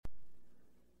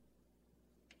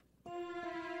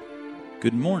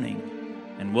Good morning,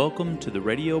 and welcome to the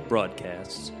radio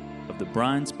broadcasts of the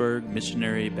Bryansburg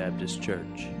Missionary Baptist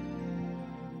Church.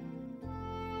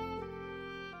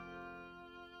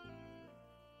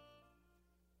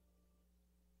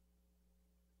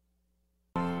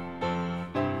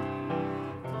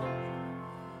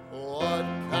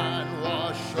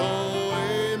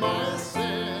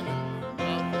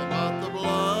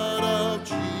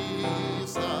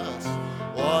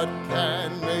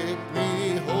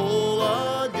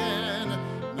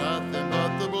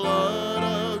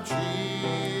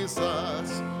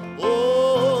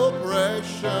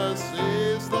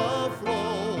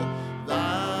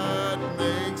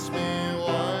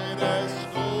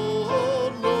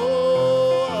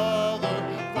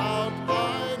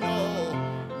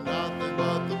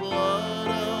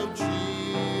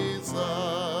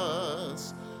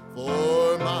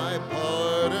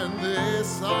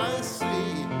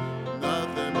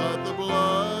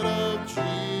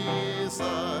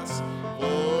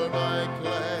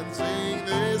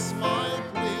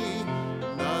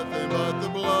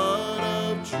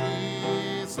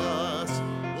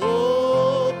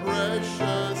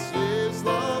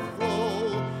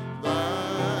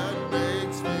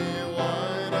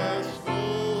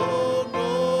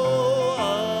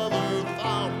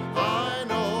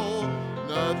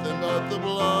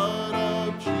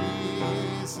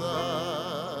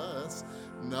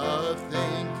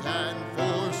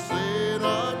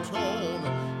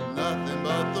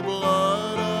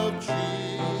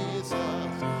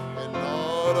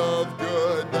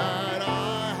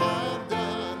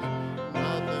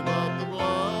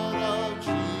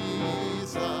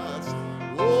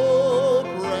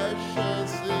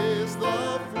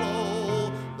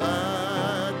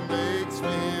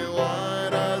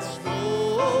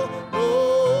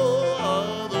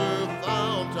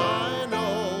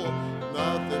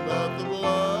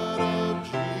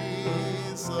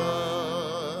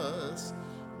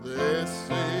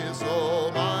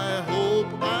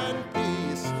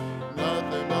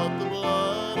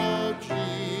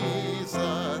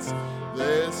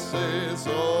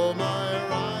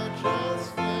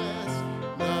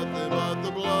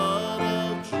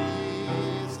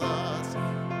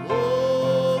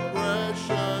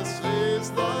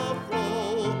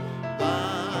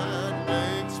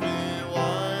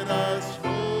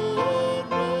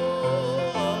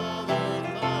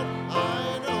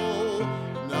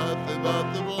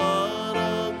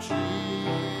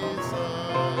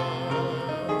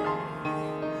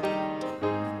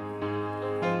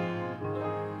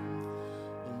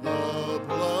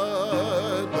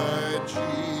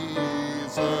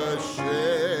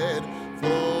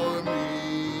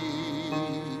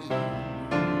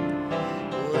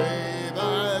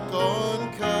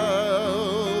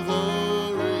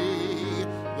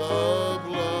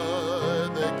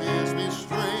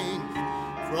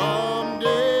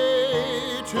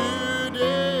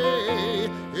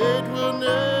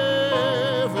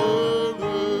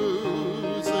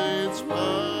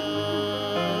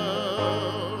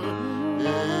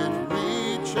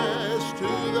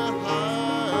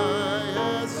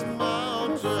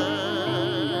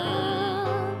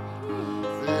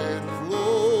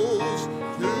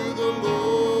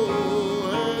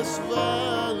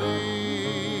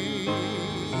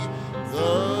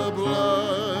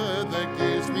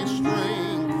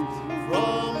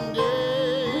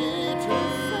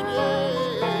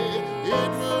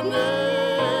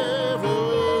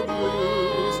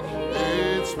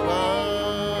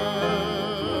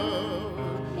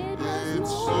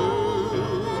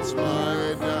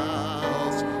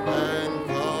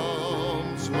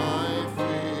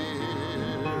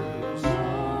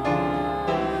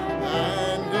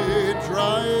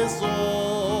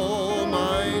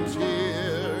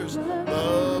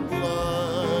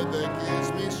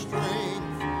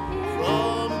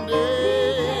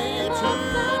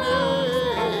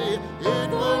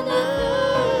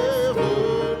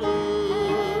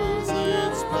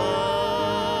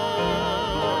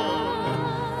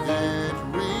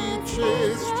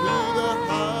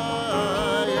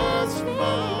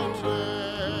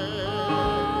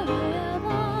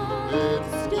 It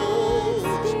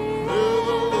flows through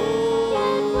the Lord.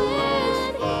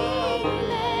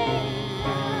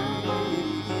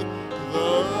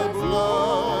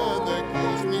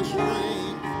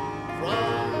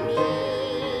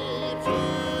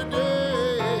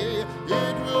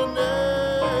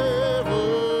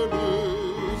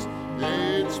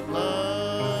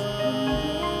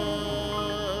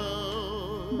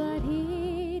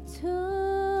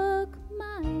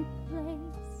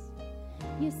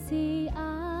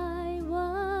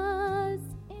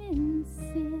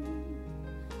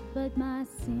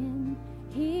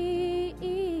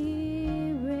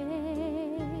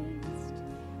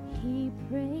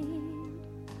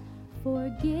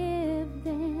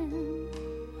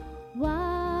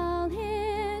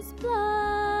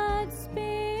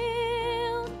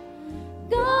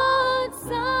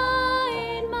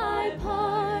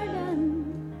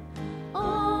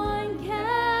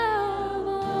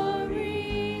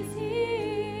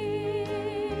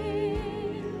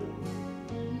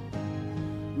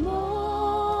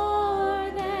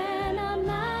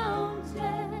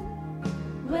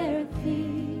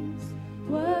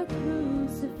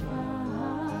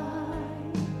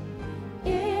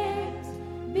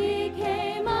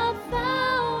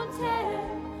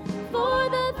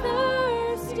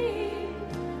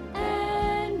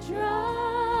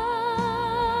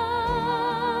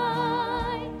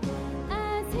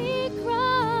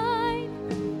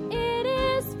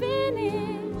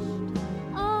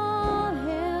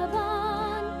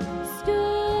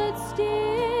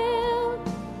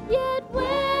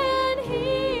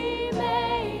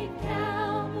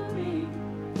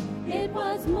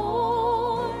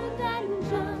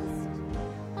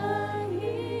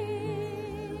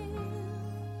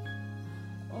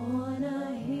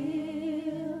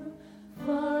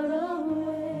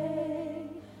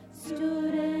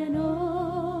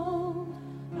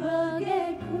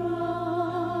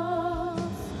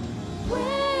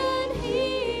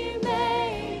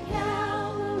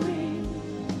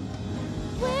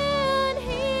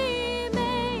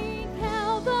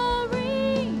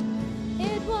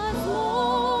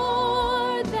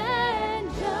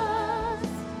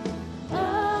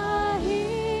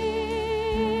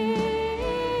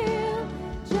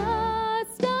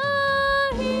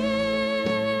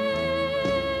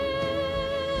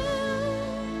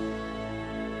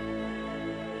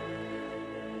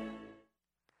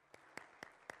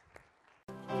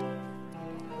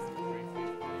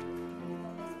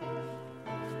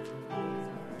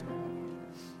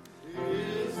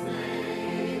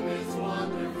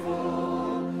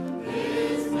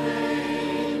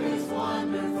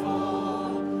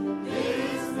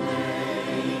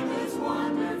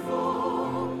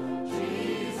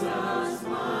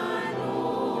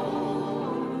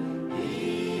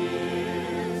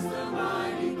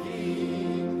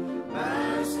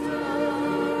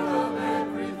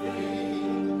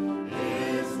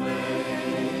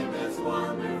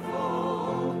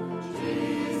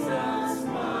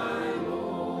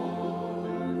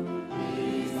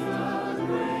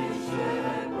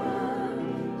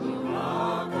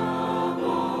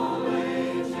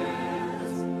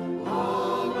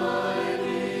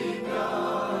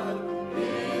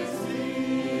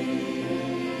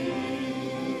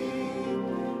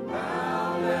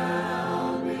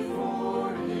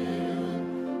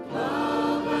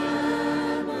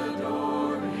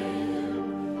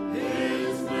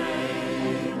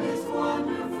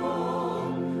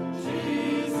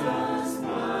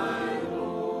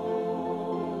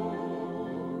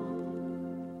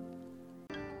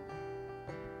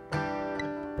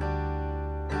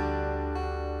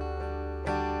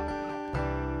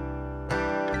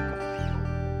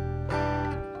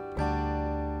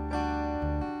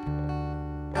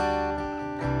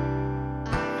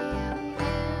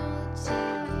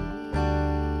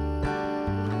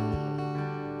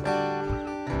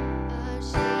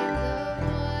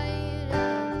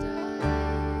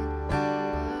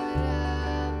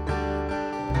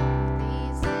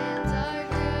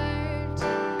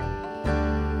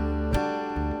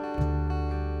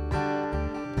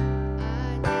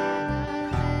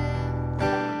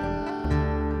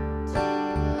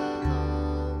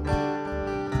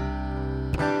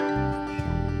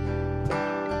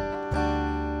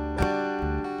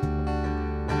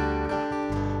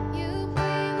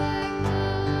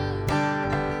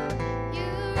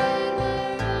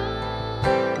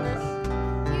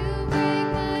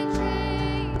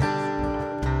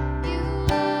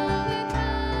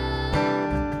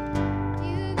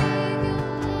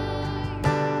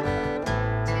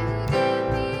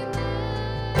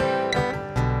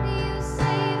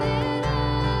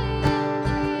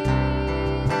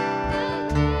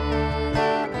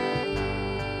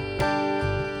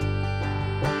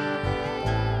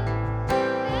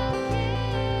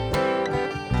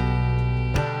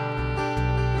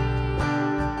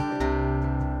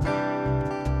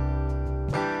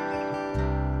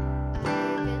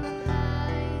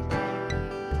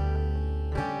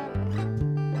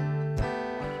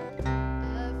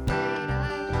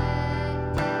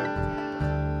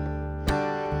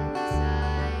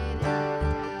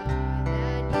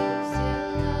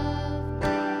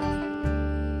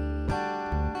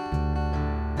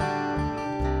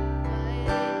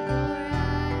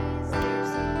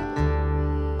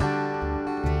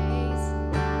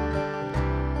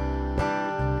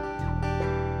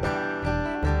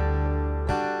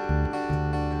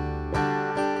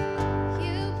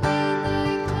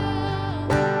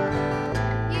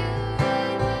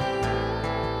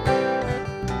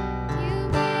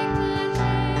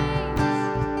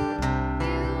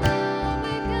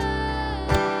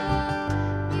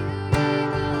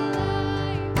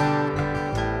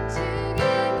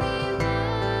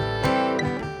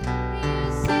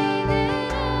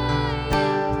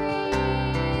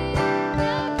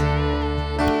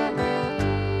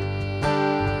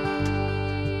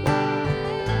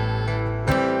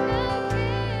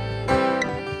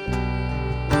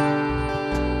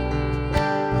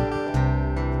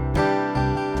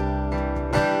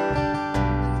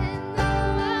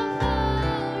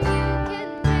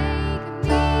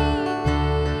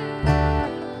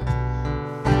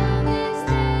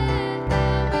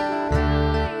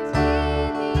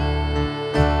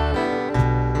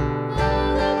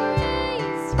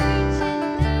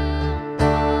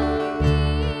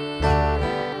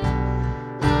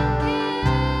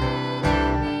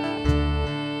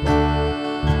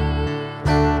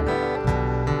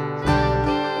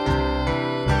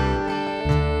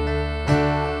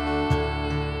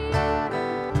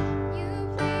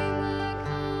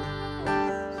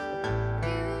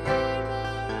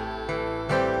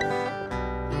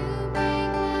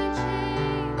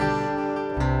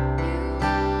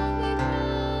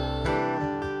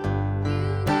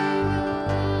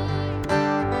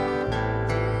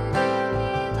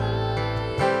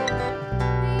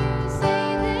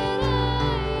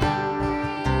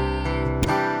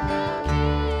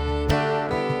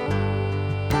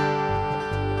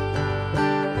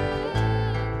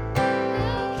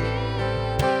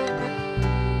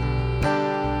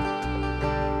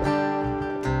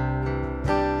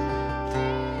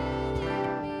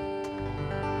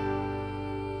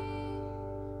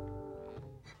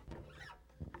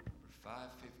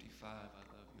 5. I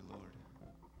love you, Lord.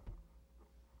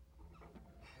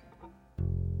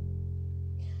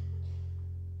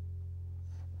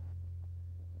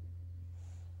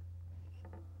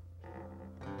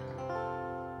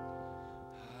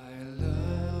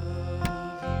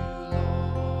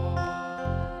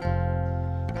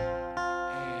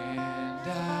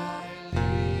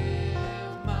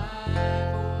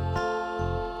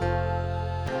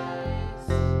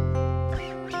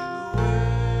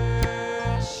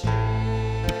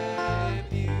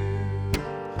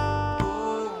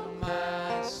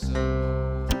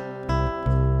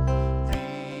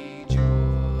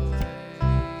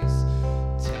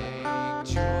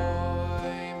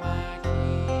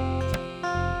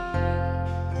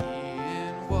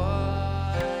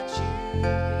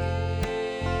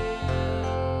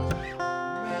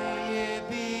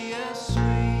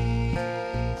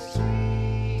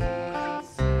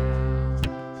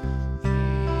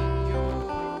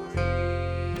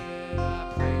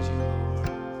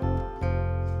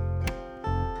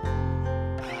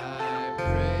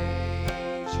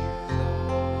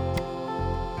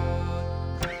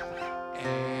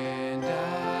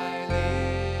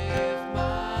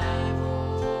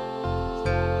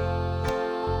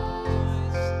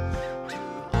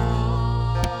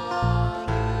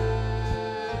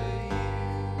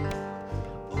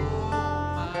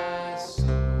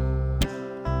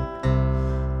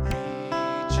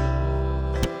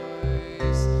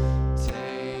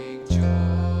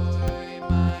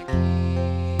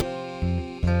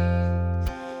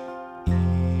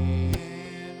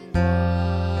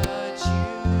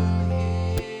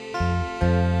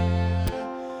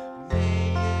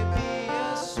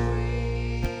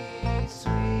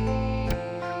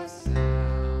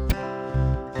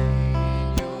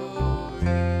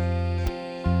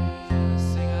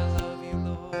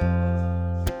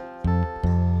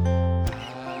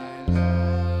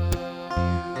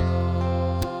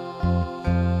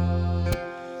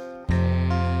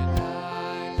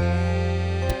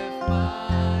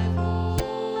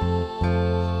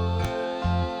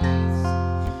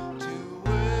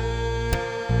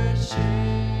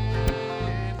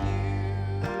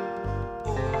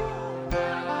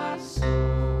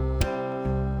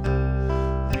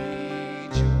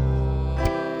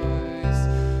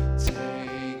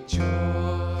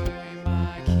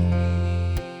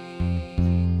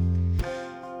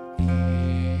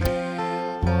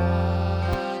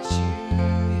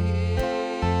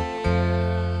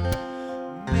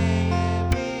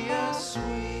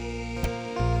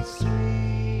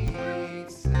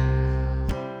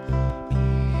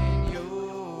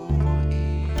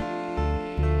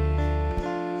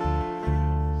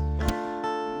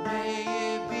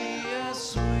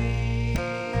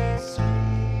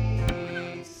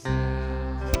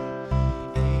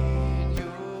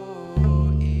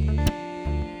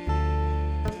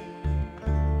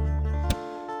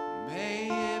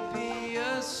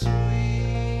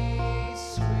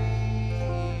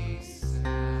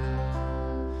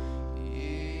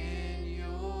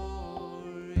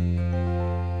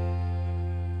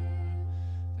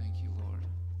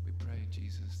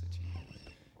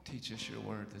 Teach us your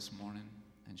word this morning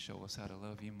and show us how to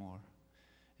love you more.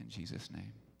 In Jesus'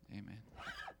 name, amen.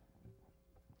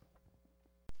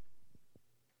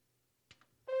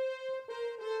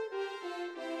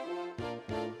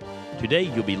 Today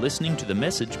you'll be listening to the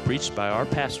message preached by our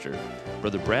pastor,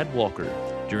 Brother Brad Walker,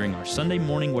 during our Sunday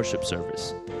morning worship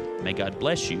service. May God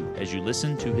bless you as you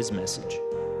listen to his message.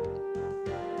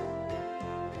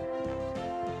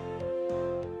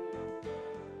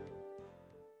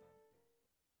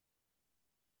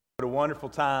 What a wonderful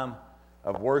time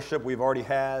of worship we've already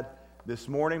had this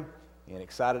morning, and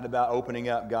excited about opening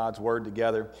up God's Word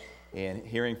together and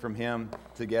hearing from Him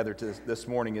together this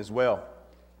morning as well.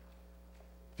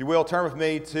 If you will, turn with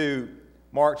me to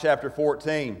Mark chapter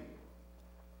 14.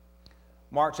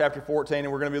 Mark chapter 14,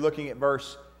 and we're going to be looking at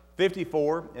verse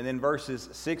 54 and then verses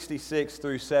 66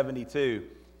 through 72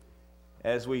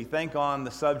 as we think on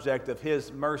the subject of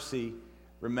His mercy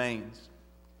remains.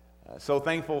 So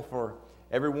thankful for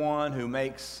everyone who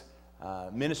makes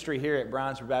ministry here at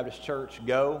Bryansburg Baptist Church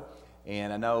go.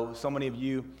 And I know so many of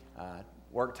you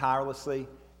work tirelessly,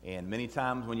 and many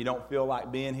times when you don't feel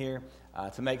like being here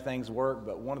to make things work.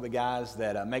 But one of the guys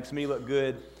that makes me look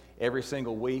good every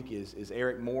single week is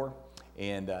Eric Moore.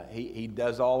 And he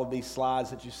does all of these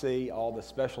slides that you see, all the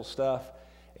special stuff.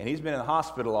 And he's been in the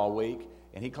hospital all week,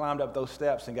 and he climbed up those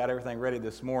steps and got everything ready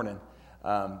this morning.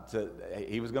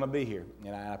 He was going to be here,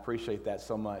 and I appreciate that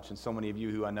so much. And so many of you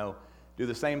who I know do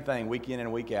the same thing week in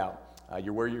and week out.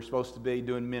 You're where you're supposed to be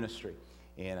doing ministry,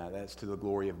 and that's to the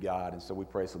glory of God, and so we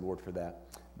praise the Lord for that.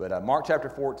 But Mark chapter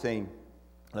 14,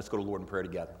 let's go to the Lord in prayer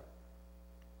together.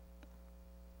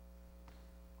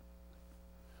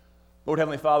 Lord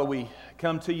Heavenly Father, we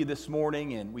come to you this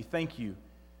morning and we thank you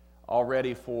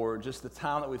already for just the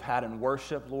time that we've had in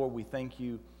worship. Lord, we thank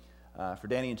you for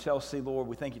Danny and Chelsea. Lord,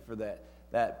 we thank you for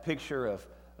that picture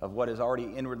of what has already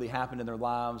inwardly happened in their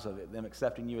lives, of them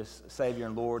accepting you as Savior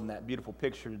and Lord, and that beautiful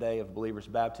picture today of believers'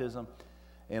 baptism.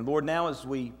 And Lord, now as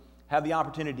we have the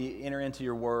opportunity to enter into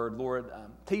your word, Lord,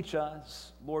 teach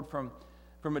us, Lord, from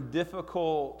a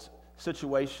difficult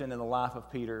situation in the life of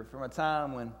Peter, from a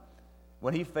time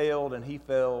when he failed, and he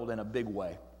failed in a big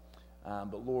way.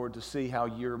 But Lord, to see how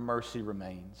your mercy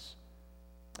remains.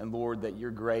 And Lord, that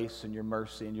your grace and your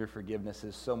mercy and your forgiveness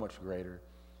is so much greater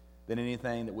than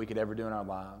anything that we could ever do in our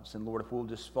lives. And Lord, if we'll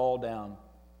just fall down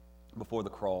before the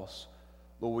cross,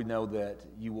 Lord, we know that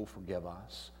you will forgive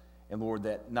us. And Lord,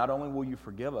 that not only will you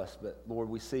forgive us, but Lord,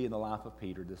 we see in the life of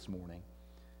Peter this morning,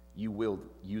 you will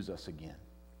use us again.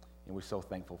 And we're so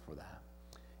thankful for that.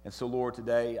 And so Lord,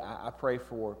 today I pray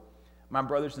for my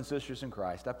brothers and sisters in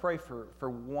Christ. I pray for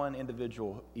one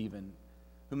individual even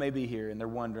who may be here and they're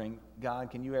wondering, God,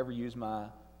 can you ever use my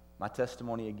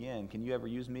testimony again? Can you ever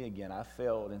use me again? I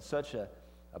failed in such a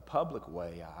public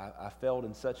way. I failed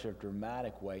in such a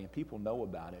dramatic way, and people know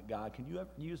about it. God, can you ever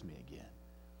use me again?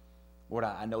 Lord,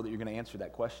 I know that you're going to answer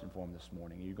that question for them this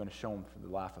morning. You're going to show them from the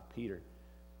life of Peter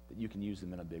that you can use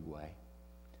them in a big way.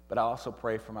 But I also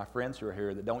pray for my friends who are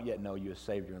here that don't yet know you as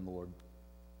Savior and Lord.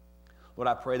 Lord,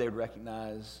 I pray they would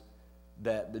recognize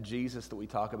that the Jesus that we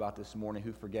talk about this morning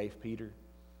who forgave Peter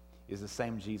is the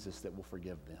same Jesus that will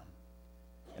forgive them.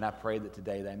 And I pray that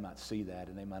today they might see that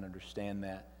and they might understand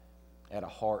that at a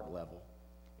heart level,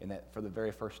 and that for the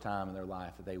very first time in their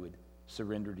life that they would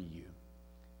surrender to you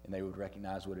and they would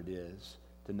recognize what it is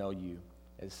to know you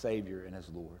as Savior and as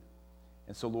Lord.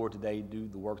 And so, Lord, today do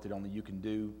the work that only you can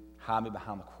do. Hide me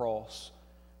behind the cross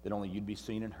that only you'd be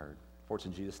seen and heard. For it's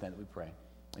in Jesus' name that we pray.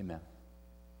 Amen.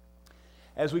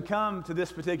 As we come to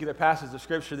this particular passage of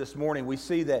Scripture this morning, we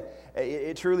see that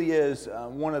it truly is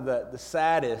one of the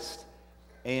saddest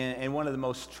and one of the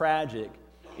most tragic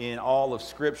in all of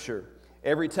Scripture.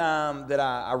 Every time that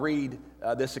I read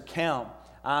this account,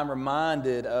 I'm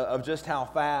reminded of just how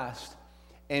fast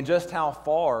and just how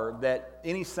far that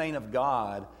any saint of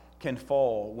God can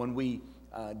fall when we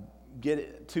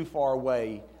get too far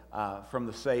away from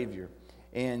the Savior.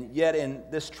 And yet in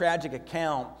this tragic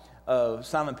account of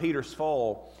Simon Peter's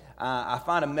fall, I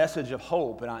find a message of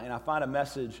hope, and I find a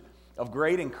message of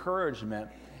great encouragement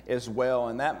as well.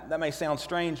 And that may sound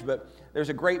strange, but there's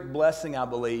a great blessing, I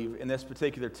believe, in this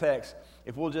particular text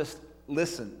if we'll just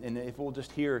listen and if we'll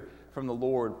just hear from the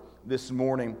Lord this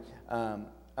morning.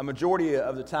 A majority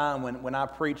of the time when I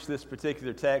preach this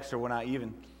particular text, or when I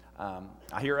even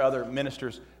I hear other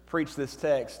ministers preach this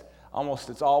text,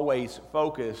 it's always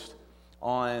focused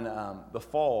on the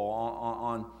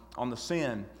fall, on the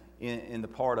sin in the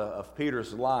part of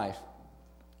Peter's life.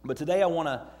 But today I want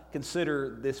to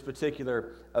consider this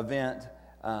particular event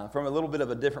from a little bit of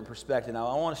a different perspective. Now,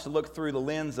 I want us to look through the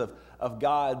lens of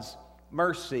God's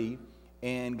mercy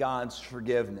and God's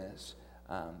forgiveness.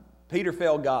 Peter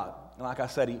failed God. And like I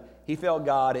said, he failed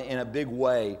God in a big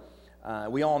way.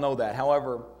 We all know that.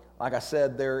 However, like I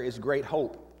said, there is great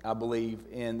hope, I believe,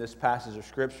 in this passage of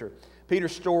Scripture.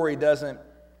 Peter's story doesn't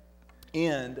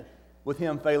end with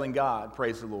him failing God,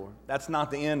 praise the Lord. That's not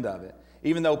the end of it.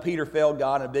 Even though Peter failed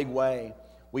God in a big way,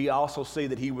 we also see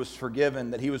that he was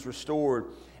forgiven, that he was restored,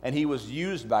 and he was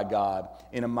used by God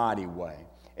in a mighty way.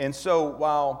 And so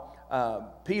while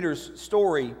Peter's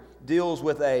story deals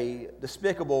with a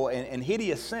despicable and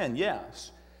hideous sin,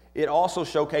 yes, it also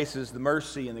showcases the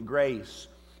mercy and the grace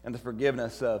and the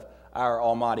forgiveness of our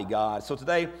Almighty God. So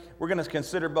today we're going to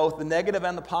consider both the negative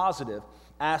and the positive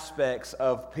aspects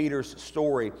of Peter's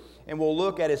story. And we'll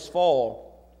look at his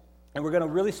fall, and we're going to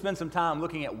really spend some time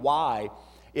looking at why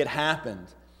it happened.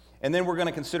 And then we're going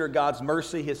to consider God's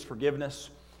mercy, his forgiveness,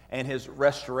 and his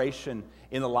restoration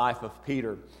in the life of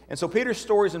Peter. And so Peter's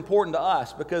story is important to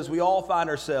us because we all find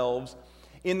ourselves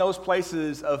in those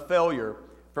places of failure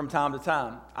from time to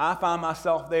time. I find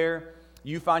myself there.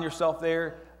 You find yourself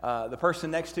there. The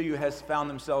person next to you has found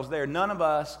themselves there. None of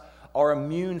us are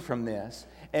immune from this.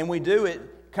 And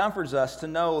it comforts us to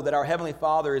know that our Heavenly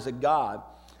Father is a God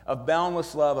of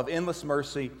boundless love, of endless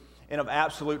mercy, and of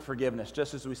absolute forgiveness,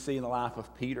 just as we see in the life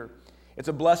of Peter. It's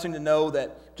a blessing to know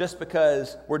that just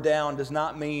because we're down does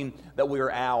not mean that we are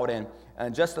out, and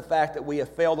just the fact that we have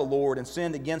failed the Lord and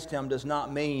sinned against Him does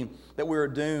not mean that we are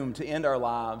doomed to end our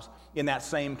lives in that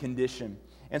same condition.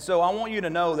 And so I want you to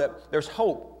know that there's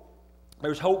hope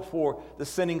There's hope for the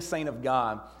sinning saint of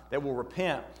God that will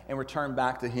repent and return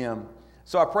back to Him.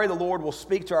 So I pray the Lord will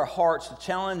speak to our hearts to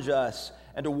challenge us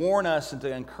and to warn us and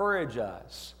to encourage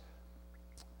us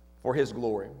for His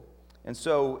glory. And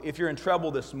so if you're in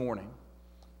trouble this morning,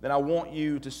 then I want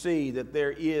you to see that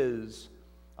there is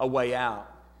a way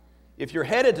out. If you're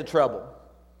headed to trouble,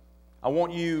 I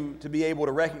want you to be able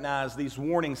to recognize these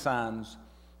warning signs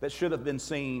that should have been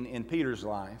seen in Peter's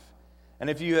life. And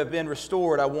if you have been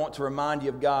restored, I want to remind you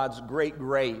of God's great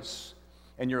grace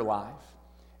in your life.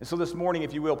 And so this morning,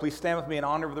 if you will, please stand with me in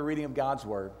honor of the reading of God's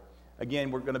Word. Again,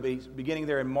 we're going to be beginning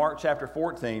there in Mark chapter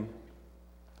 14.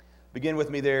 Begin with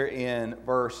me there in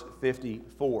verse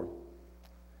 54.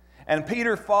 And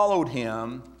Peter followed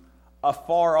him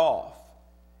afar off,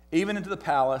 even into the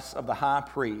palace of the high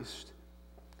priest.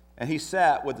 And he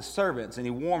sat with the servants, and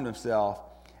he warmed himself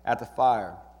at the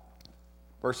fire.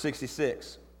 Verse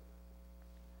 66.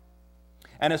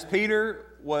 And as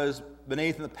Peter was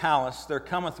beneath in the palace, there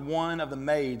cometh one of the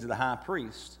maids of the high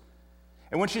priest.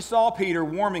 And when she saw Peter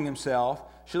warming himself,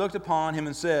 she looked upon him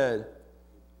and said,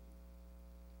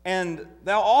 And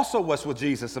thou also wast with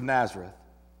Jesus of Nazareth.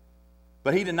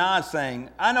 But he denied,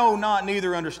 saying, I know not,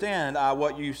 neither understand I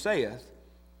what you saith.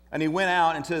 And he went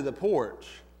out into the porch,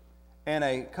 and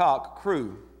a cock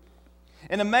crew.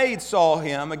 And the maid saw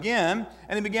him again,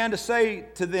 and he began to say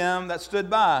to them that stood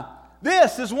by,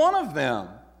 This is one of them.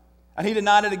 And he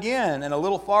denied it again, and a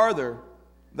little farther,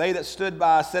 they that stood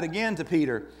by said again to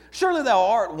Peter, Surely thou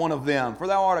art one of them, for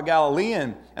thou art a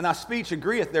Galilean, and thy speech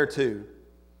agreeth thereto.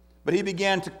 But he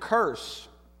began to curse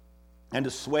and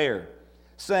to swear,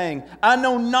 saying, I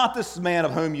know not this man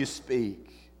of whom you speak.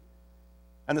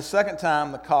 And the second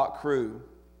time the cock crew,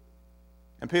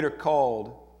 and Peter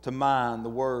called to mind the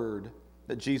word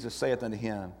that Jesus saith unto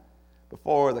him,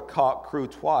 Before the cock crew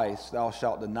twice, thou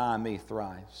shalt deny me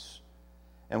thrice.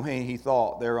 And when he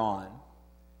thought thereon,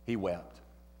 he wept.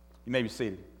 You may be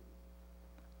seated.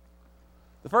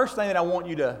 The first thing that I want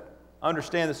you to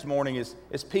understand this morning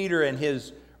is Peter and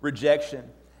his rejection.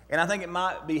 And I think it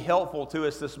might be helpful to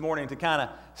us this morning to kind of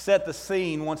set the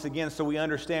scene once again so we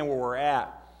understand where we're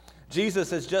at. Jesus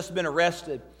has just been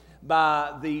arrested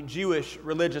by the Jewish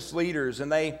religious leaders,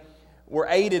 and they were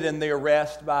aided in the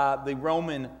arrest by the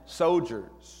Roman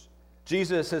soldiers.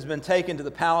 Jesus has been taken to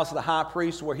the palace of the high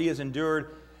priest, where he has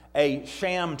endured a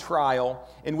sham trial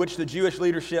in which the Jewish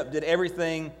leadership did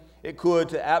everything it could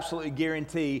to absolutely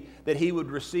guarantee that he would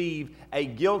receive a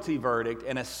guilty verdict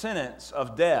and a sentence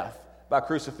of death by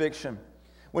crucifixion.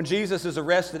 When Jesus is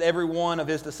arrested, every one of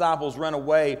his disciples run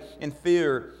away in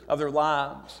fear of their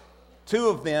lives. Two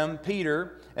of them,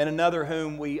 Peter and another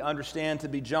whom we understand to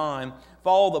be John,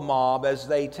 follow the mob as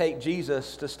they take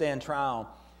Jesus to stand trial.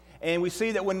 And we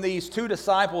see that when these two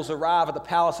disciples arrive at the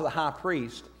palace of the high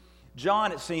priest,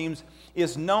 John, it seems,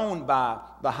 is known by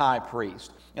the high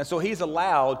priest. And so he's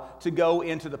allowed to go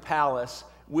into the palace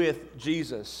with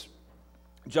Jesus.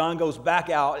 John goes back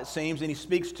out, it seems, and he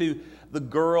speaks to the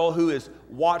girl who is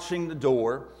watching the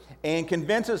door and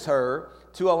convinces her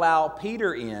to allow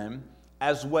Peter in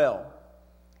as well.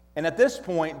 And at this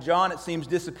point, John, it seems,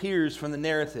 disappears from the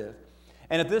narrative.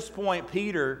 And at this point,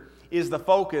 Peter is the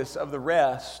focus of the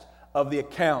rest of the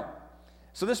account.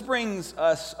 So this brings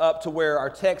us up to where our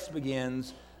text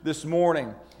begins this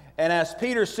morning. And as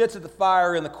Peter sits at the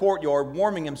fire in the courtyard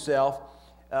warming himself,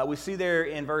 we see there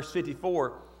in verse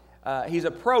 54, he's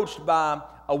approached by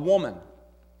a woman.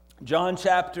 John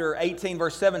chapter 18,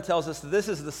 verse 7 tells us that this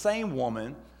is the same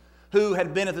woman who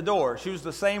had been at the door. She was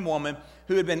the same woman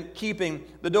who had been keeping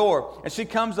the door. And she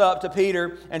comes up to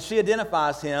Peter and she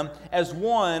identifies him as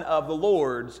one of the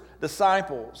Lord's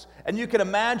disciples. And you can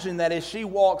imagine that as she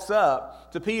walks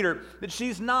up to Peter, that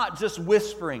she's not just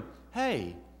whispering,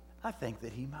 hey, I think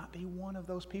that he might be one of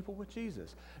those people with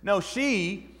Jesus. No,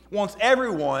 she wants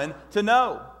everyone to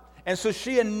know. And so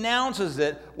she announces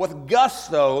it with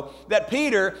gusto that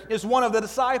Peter is one of the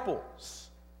disciples,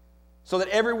 so that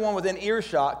everyone within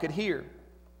earshot could hear.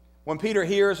 When Peter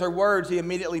hears her words, he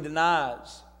immediately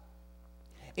denies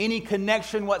any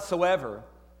connection whatsoever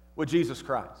with Jesus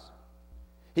Christ.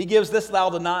 He gives this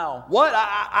loud denial. What?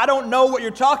 I don't know what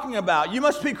you're talking about. You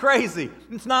must be crazy.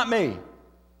 It's not me.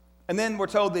 And then we're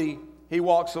told that he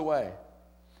walks away.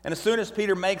 And as soon as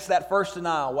Peter makes that first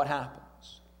denial, what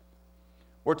happens?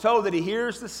 We're told that he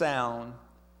hears the sound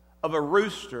of a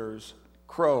rooster's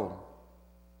crow.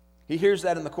 He hears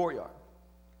that in the courtyard.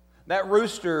 That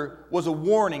rooster was a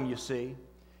warning, you see.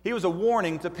 He was a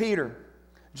warning to Peter.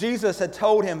 Jesus had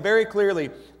told him very clearly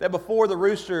that before the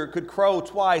rooster could crow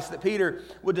twice, that Peter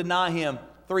would deny him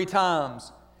 3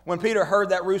 times. When Peter heard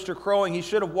that rooster crowing, he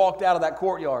should have walked out of that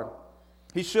courtyard.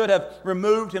 He should have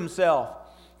removed himself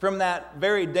from that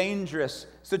very dangerous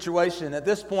situation. At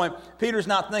this point, Peter's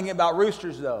not thinking about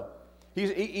roosters, though.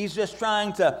 He's just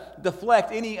trying to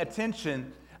deflect any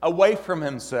attention away from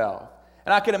himself.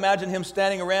 And I can imagine him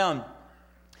standing around,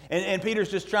 and Peter's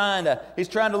just trying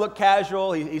to look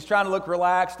casual. He's trying to look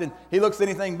relaxed, and he looks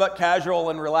anything but casual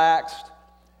and relaxed,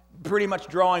 pretty much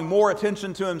drawing more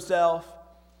attention to himself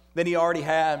than he already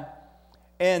had.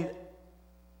 And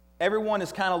everyone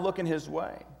is kind of looking his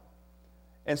way.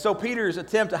 And so Peter's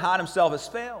attempt to hide himself has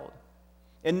failed.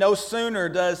 And no sooner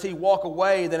does he walk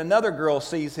away than another girl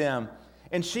sees him,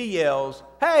 and she yells,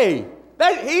 "Hey,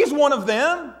 he's one of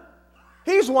them!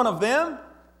 He's one of them!"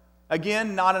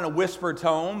 Again, not in a whispered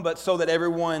tone, but so that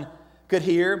everyone could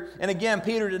hear. And again,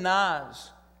 Peter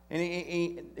denies. And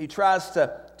he tries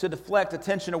to deflect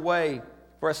attention away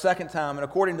for a second time. And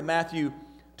according to Matthew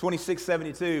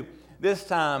 26:72, this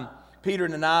time Peter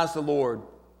denies the Lord.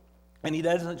 And he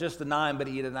doesn't just deny him, but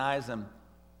he denies him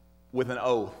with an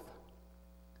oath.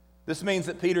 This means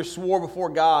that Peter swore before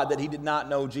God that he did not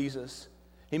know Jesus.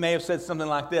 He may have said something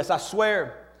like this: "I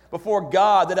swear before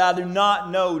God that I do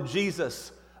not know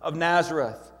Jesus of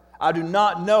Nazareth. I do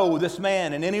not know this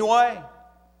man in any way."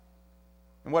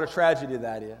 And what a tragedy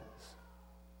that is.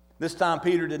 This time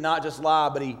Peter did not just lie,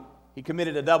 but he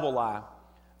committed a double lie.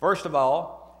 First of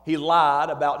all, he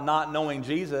lied about not knowing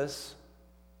Jesus.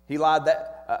 He lied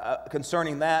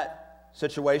concerning that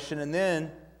situation, and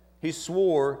then he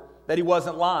swore that he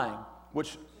wasn't lying,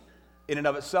 which in and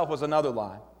of itself was another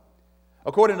lie.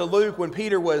 According to Luke, when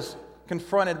Peter was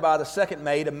confronted by the second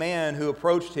mate, a man who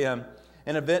approached him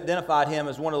and identified him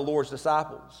as one of the Lord's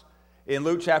disciples, in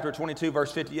Luke chapter 22,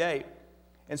 verse 58.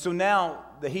 And so now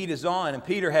the heat is on, and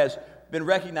Peter has been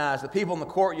recognized. The people in the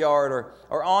courtyard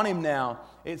are on him now.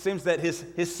 It seems that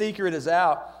his secret is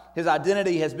out. His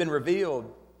identity has been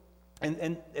revealed.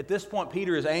 And at this point,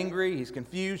 Peter is angry, he's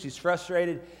confused, he's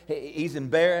frustrated, he's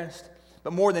embarrassed.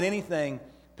 But more than anything,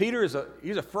 Peter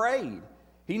he's afraid.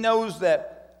 He knows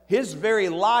that his very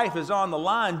life is on the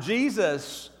line.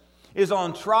 Jesus is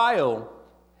on trial,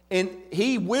 and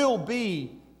he will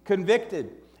be convicted,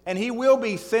 and he will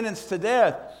be sentenced to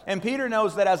death. And Peter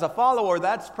knows that as a follower,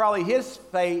 that's probably his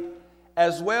fate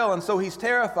as well, and so he's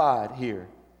terrified here.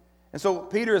 And so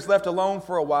Peter is left alone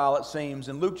for a while, it seems.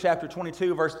 In Luke chapter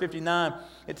 22, verse 59,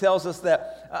 it tells us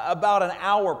that about an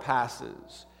hour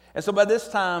passes. And so by this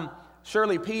time,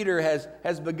 surely Peter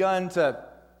has begun to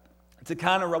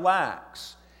kind of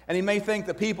relax. And he may think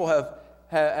the people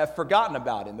have forgotten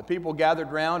about him. The people gathered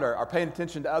around are paying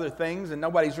attention to other things, and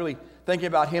nobody's really thinking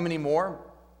about him anymore.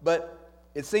 But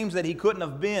it seems that he couldn't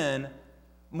have been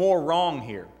more wrong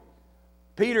here.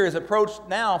 Peter is approached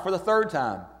now for the third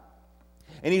time.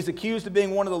 And he's accused of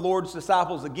being one of the Lord's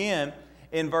disciples again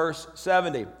in verse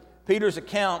 70. Peter's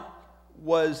account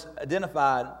was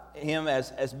identified him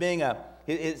as being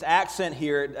his accent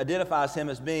here identifies him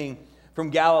as being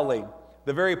from Galilee,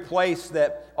 the very place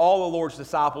that all the Lord's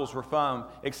disciples were from,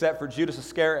 except for Judas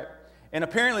Iscariot. And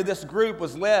apparently this group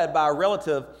was led by a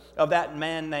relative of that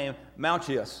man named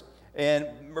Malchus. And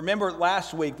remember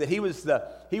last week that he was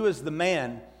the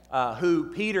man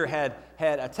who Peter had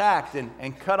attacked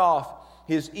and cut off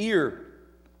his ear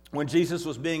when Jesus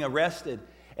was being arrested.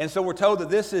 And so we're told that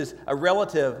this is a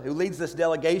relative who leads this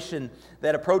delegation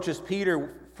that approaches Peter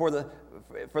for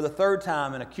the third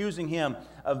time and accusing him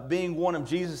of being one of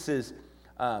Jesus's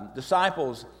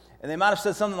disciples. And they might have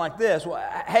said something like this: "Well,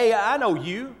 hey, I know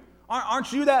you.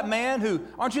 Aren't you that man who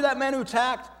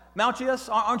attacked Malchus?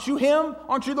 Aren't you him?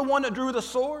 Aren't you the one that drew the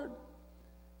sword?"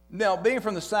 Now, being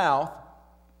from the South,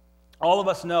 all of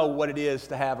us know what it is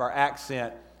to have our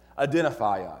accent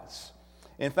identify us.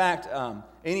 In fact,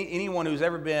 anyone who's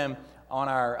ever been on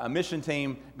our mission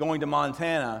team going to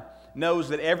Montana knows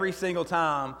that every single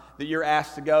time that you're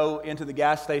asked to go into the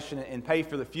gas station and pay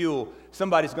for the fuel,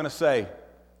 somebody's going to say,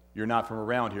 "You're not from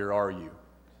around here, are you?"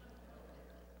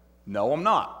 "No, I'm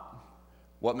not."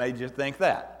 What made you think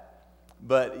that?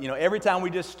 But, every time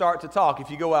we just start to talk, if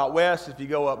you go out west, if you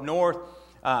go up north,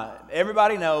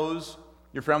 everybody knows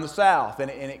you're from the South, and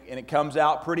it comes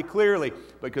out pretty clearly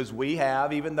because we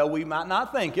have, even though we might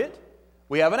not think it,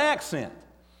 we have an accent,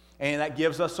 and that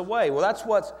gives us away. Well, that's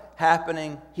what's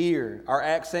happening here. Our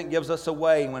accent gives us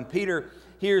away. When Peter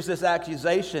hears this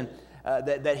accusation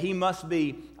that he must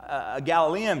be a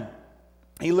Galilean,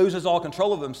 he loses all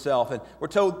control of himself. And we're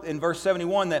told in verse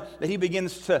 71 that he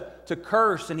begins to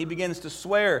curse and he begins to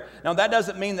swear. Now, that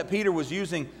doesn't mean that Peter was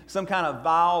using some kind of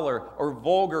vile or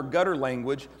vulgar gutter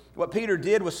language. What Peter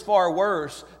did was far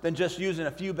worse than just using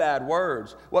a few bad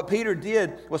words. What Peter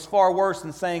did was far worse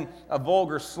than saying a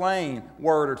vulgar slang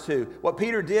word or two. What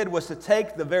Peter did was to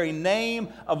take the very name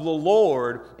of the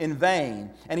Lord in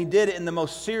vain, and he did it in the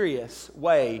most serious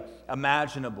way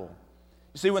imaginable.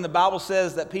 You see, when the Bible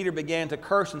says that Peter began to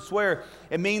curse and swear,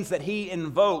 it means that he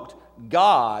invoked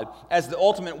God as the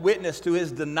ultimate witness to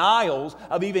his denials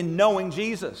of even knowing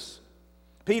Jesus.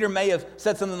 Peter may have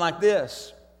said something like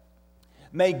this: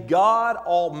 "May God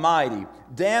Almighty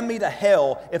damn me to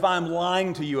hell if I'm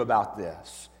lying to you about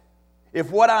this.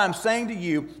 If what I'm saying to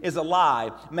you is a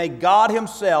lie, may God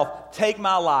himself take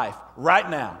my life right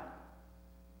now."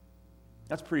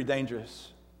 That's pretty dangerous.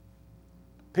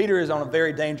 Peter is on a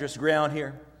very dangerous ground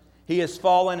here. He has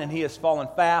fallen, and he has fallen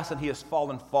fast, and he has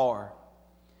fallen far.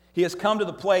 He has come to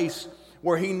the place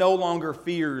where he no longer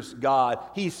fears God.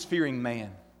 He's fearing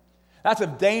man. That's a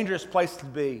dangerous place to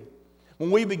be, when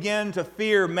we begin to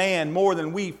fear man more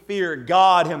than we fear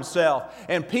God himself.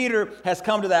 And Peter has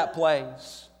come to that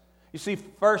place. You see,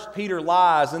 first Peter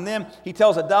lies, and then he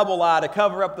tells a double lie to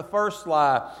cover up the first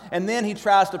lie. And then he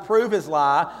tries to prove his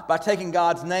lie by taking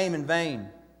God's name in vain.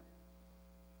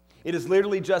 It is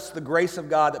literally just the grace of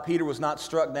God that Peter was not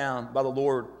struck down by the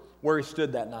Lord where he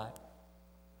stood that night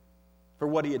for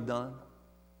what he had done.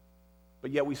 But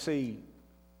yet we see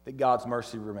that God's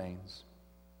mercy remains.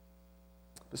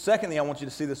 But secondly, I want you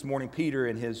to see this morning Peter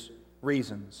and his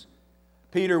reasons.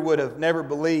 Peter would have never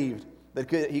believed that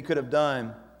he could have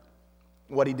done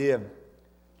what he did.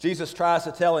 Jesus tries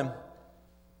to tell him,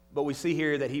 but we see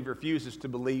here that he refuses to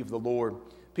believe the Lord.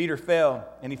 Peter fell,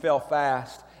 and he fell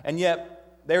fast. And yet,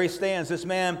 there he stands, this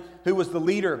man who was the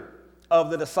leader of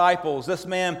the disciples, this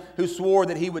man who swore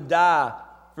that he would die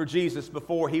for Jesus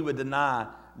before he would deny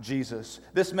Jesus.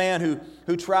 This man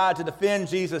who tried to defend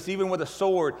Jesus even with a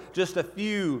sword just a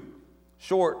few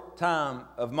short time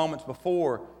of moments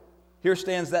before. Here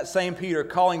stands that same Peter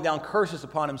calling down curses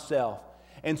upon himself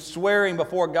and swearing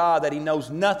before God that he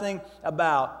knows nothing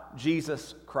about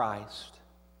Jesus Christ.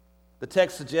 The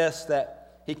text suggests that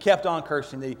he kept on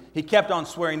cursing, that he kept on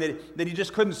swearing, that he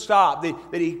just couldn't stop,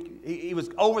 that he was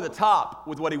over the top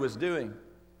with what he was doing.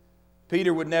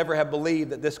 Peter would never have believed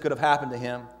that this could have happened to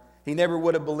him. He never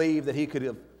would have believed that he could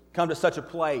have come to such a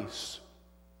place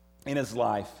in his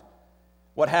life.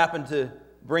 What happened to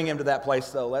bring him to that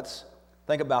place, though? Let's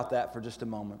think about that for just a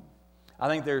moment. I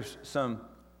think there's some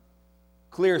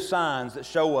clear signs that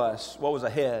show us what was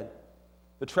ahead,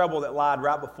 the trouble that lied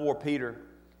right before Peter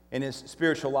in his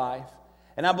spiritual life.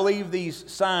 And I believe these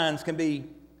signs can be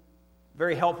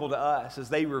very helpful to us as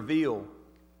they reveal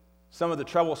some of the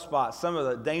trouble spots, some of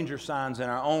the danger signs in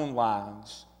our own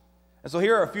lives. And so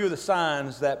here are a few of the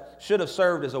signs that should have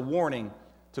served as a warning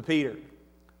to Peter.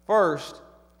 First,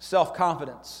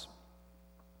 self-confidence.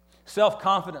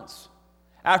 Self-confidence.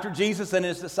 After Jesus and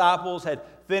his disciples had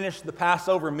finished the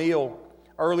Passover meal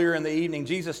earlier in the evening,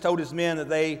 Jesus told his men that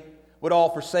they would all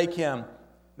forsake him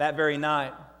that very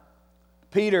night.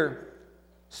 Peter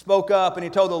spoke up and he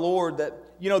told the Lord that,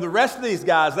 the rest of these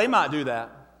guys, they might do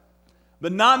that,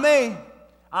 but not me.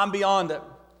 I'm beyond it.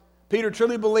 Peter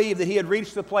truly believed that he had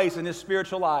reached the place in his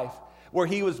spiritual life where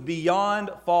he was beyond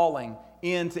falling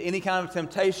into any kind of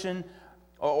temptation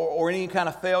or any kind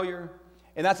of failure.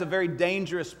 And that's a very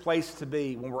dangerous place to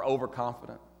be when we're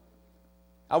overconfident.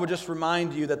 I would just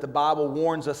remind you that the Bible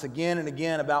warns us again and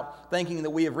again about thinking that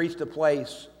we have reached a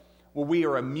place where we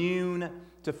are immune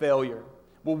to failure,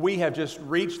 where we have just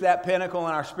reached that pinnacle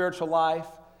in our spiritual life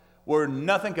where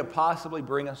nothing could possibly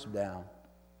bring us down.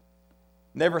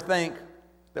 Never think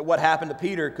that what happened to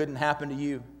Peter couldn't happen to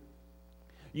you.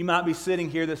 You might be sitting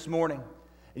here this morning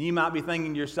and you might be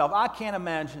thinking to yourself, I can't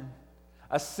imagine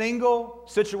a single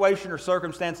situation or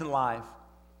circumstance in life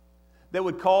that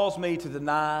would cause me to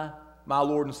deny my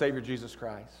Lord and Savior Jesus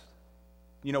Christ.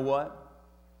 You know what?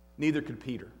 Neither could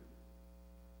Peter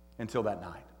until that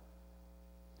night.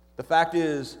 The fact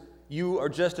is, you are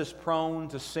just as prone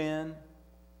to sin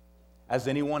as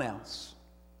anyone else.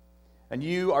 And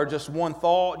you are just one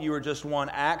thought, you are just one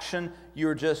action, you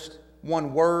are just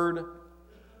one word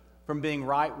from being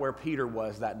right where Peter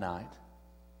was that night.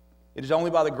 It is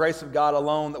only by the grace of God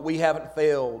alone that we haven't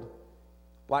failed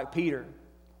like Peter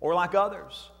or like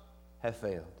others have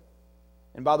failed.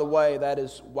 And by the way, that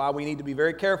is why we need to be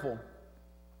very careful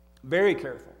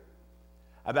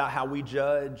about how we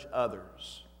judge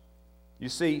others. You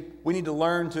see, we need to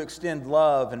learn to extend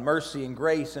love and mercy and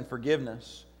grace and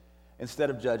forgiveness instead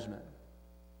of judgment.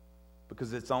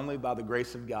 because it's only by the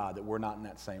grace of God that we're not in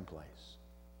that same place.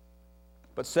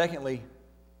 But secondly,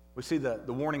 we see the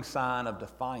warning sign of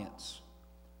defiance.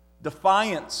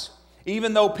 Defiance.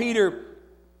 Even though Peter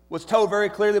was told very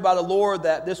clearly by the Lord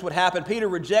that this would happen, Peter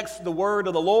rejects the word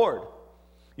of the Lord.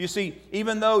 You see,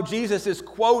 even though Jesus is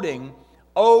quoting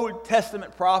Old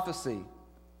Testament prophecy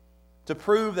to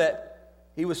prove that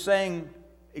he was saying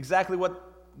exactly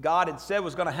what God had said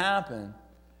was going to happen,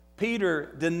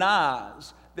 Peter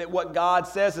denies that what God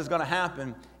says is going to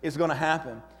happen is going to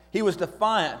happen. He was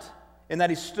defiant in that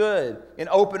he stood in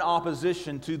open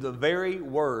opposition to the very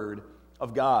word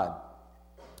of God.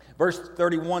 Verse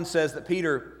 31 says that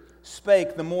Peter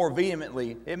spake the more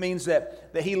vehemently. It means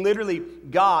that he literally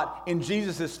got in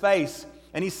Jesus' face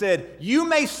and he said, "You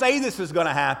may say this is going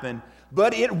to happen,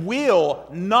 but it will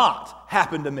not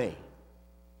happen to me."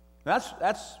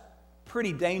 That's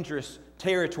pretty dangerous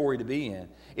territory to be in.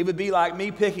 It would be like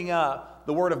me picking up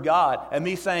the Word of God and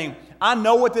me saying, "I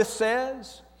know what this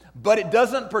says, but it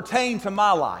doesn't pertain to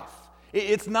my life.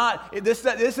 It's not. This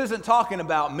isn't talking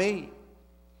about me."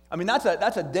 I mean, that's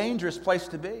a dangerous place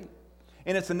to be.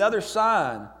 And it's another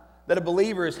sign that a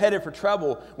believer is headed for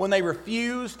trouble when they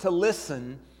refuse to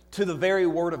listen to the very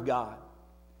Word of God.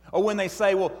 Or when they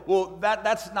say, well,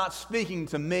 that's not speaking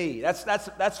to me.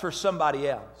 That's for somebody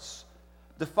else.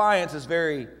 Defiance is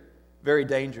very, very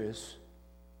dangerous.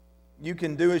 You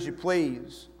can do as you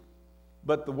please,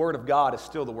 but the Word of God is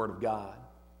still the Word of God.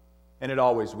 And it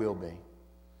always will be.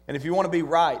 And if you want to be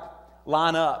right,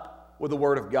 line up with the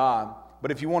Word of God. But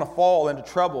if you want to fall into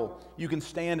trouble, you can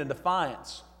stand in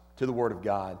defiance to the Word of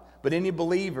God. But any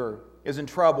believer is in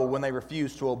trouble when they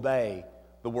refuse to obey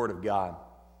the Word of God.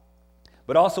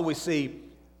 But also we see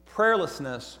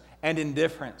prayerlessness and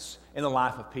indifference in the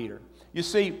life of Peter. You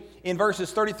see, in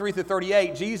verses 33 through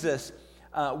 38, Jesus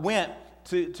went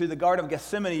to the Garden of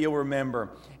Gethsemane, you'll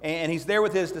remember. And he's there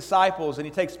with his disciples, and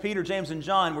he takes Peter, James, and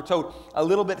John, we're told, a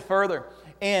little bit further.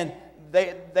 And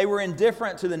they were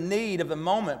indifferent to the need of the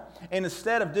moment. And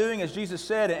instead of doing as Jesus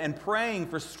said and praying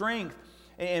for strength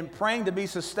and praying to be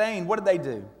sustained, what did they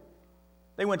do?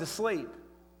 They went to sleep.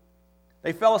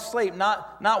 They fell asleep,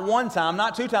 not one time,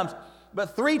 not two times,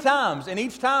 but 3 times. And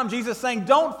each time Jesus saying,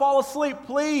 "Don't fall asleep,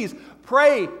 please.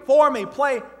 Pray for me.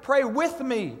 Pray with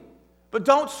me. But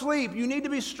don't sleep. You need to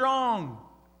be strong."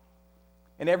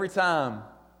 And every time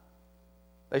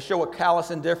they show a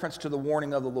callous indifference to the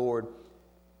warning of the Lord,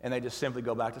 and they just simply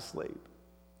go back to sleep.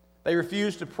 They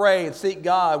refuse to pray and seek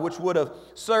God, which would have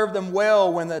served them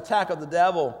well when the attack of the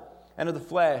devil and of the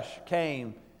flesh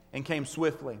came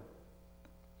swiftly.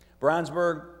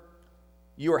 Brownsburg,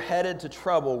 you are headed to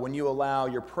trouble when you allow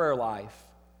your prayer life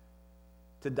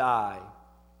to die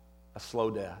a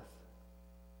slow death.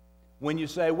 When you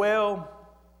say, "Well,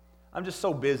 I'm just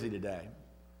so busy today.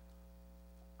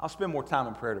 I'll spend more time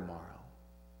in prayer tomorrow.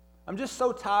 I'm just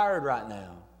so tired right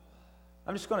now.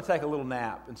 I'm just going to take a little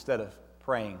nap instead of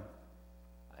praying.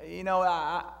 You know,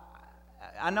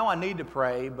 I know I need to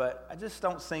pray, but I just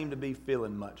don't seem to be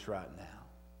feeling much right now."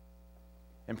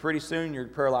 And pretty soon your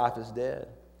prayer life is dead.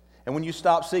 And when you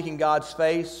stop seeking God's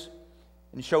face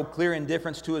and show clear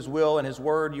indifference to His will and His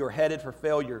word, you're headed for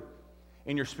failure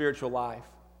in your spiritual life.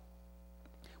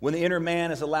 When the inner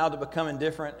man is allowed to become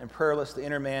indifferent and prayerless, the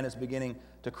inner man is beginning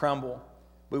to crumble.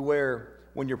 Beware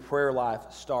when your prayer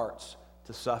life starts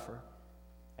to suffer,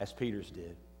 as Peter's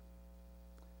did.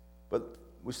 But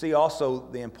we see also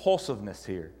the impulsiveness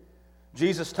here.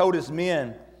 Jesus told his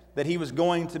men that he was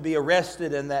going to be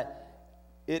arrested and that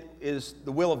it is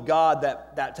the will of God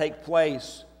that take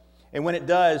place. And when it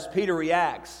does, Peter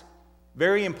reacts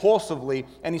very impulsively,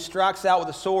 and he strikes out with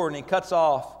a sword and he cuts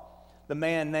off the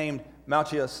man named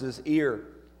Malchus' ear.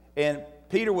 And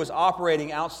Peter was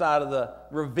operating outside of the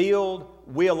revealed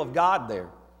will of God there.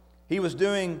 He was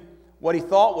doing what he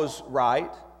thought was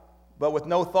right, but with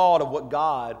no thought of what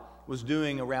God was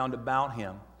doing around about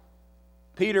him.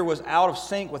 Peter was out of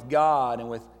sync with God and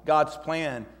with God's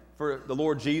plan for the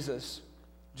Lord Jesus.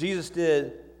 Jesus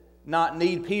did not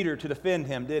need Peter to defend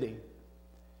him, did he?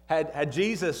 Had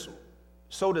Jesus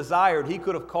so desired, he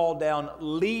could have called down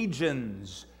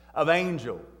legions of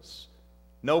angels.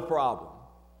 No problem.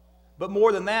 But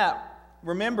more than that,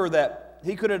 remember that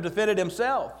he could have defended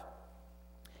himself.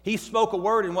 He spoke a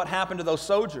word, and what happened to those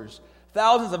soldiers?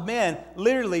 Thousands of men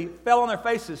literally fell on their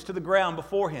faces to the ground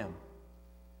before him.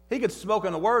 He could have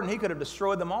spoken a word and he could have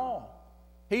destroyed them all.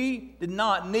 He did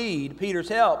not need Peter's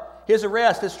help. His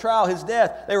arrest, his trial, his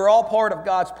death, they were all part of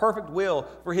God's perfect will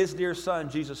for his dear Son,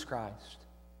 Jesus Christ.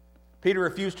 Peter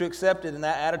refused to accept it, and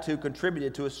that attitude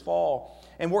contributed to his fall.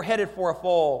 And we're headed for a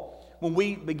fall when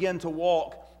we begin to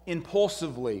walk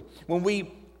impulsively, when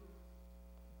we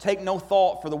take no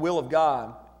thought for the will of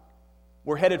God,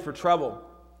 we're headed for trouble.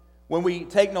 When we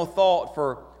take no thought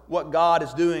for what God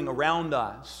is doing around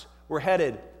us, we're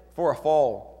headed for a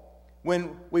fall.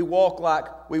 When we walk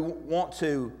like we want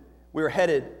to, we're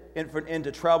headed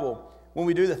into trouble. When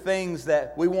we do the things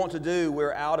that we want to do,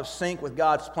 we're out of sync with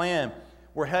God's plan.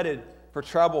 We're headed for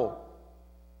trouble.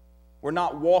 We're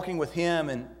not walking with Him,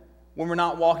 and when we're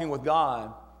not walking with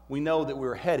God, we know that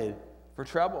we're headed for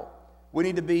trouble. We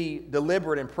need to be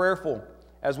deliberate and prayerful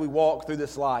as we walk through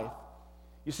this life.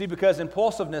 You see, because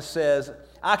impulsiveness says,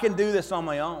 I can do this on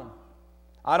my own.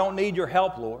 I don't need your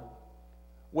help, Lord.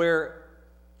 Where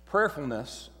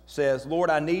prayerfulness says, Lord,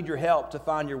 I need your help to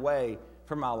find your way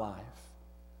for my life.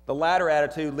 The latter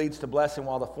attitude leads to blessing,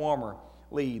 while the former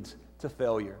leads to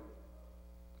failure.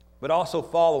 But also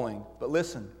following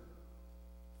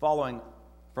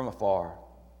from afar.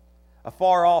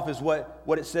 Afar off is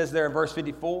what it says there in verse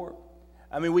 54.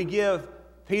 I mean, we give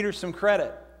Peter some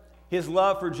credit. His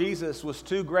love for Jesus was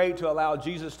too great to allow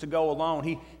Jesus to go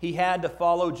alone. He had to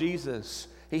follow Jesus.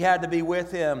 He had to be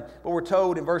with him. But we're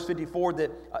told in verse 54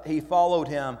 that he followed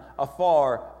him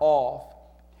afar off.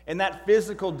 And that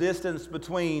physical distance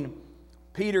between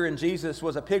Peter and Jesus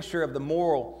was a picture of the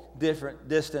moral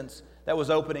distance that was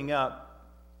opening up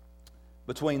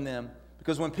between them.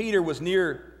 Because when Peter was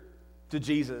near to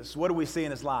Jesus, what do we see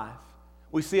in his life?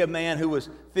 We see a man who was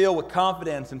filled with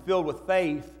confidence and filled with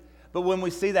faith. But when we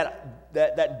see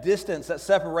that distance, that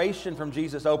separation from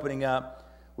Jesus opening up,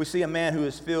 we see a man who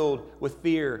is filled with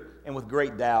fear and with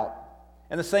great doubt.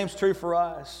 And the same is true for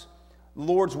us. The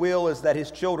Lord's will is that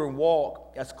His children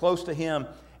walk as close to Him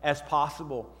as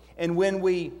possible. And when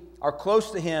we are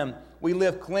close to Him, we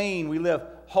live clean, we live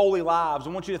holy lives. I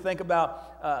want you to think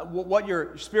about what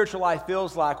your spiritual life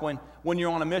feels like when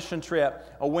you're on a mission trip,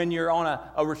 or when you're on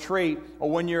a retreat, or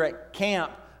when you're at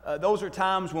camp. Those are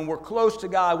times when we're close to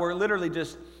God. We're literally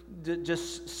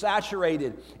just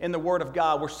saturated in the Word of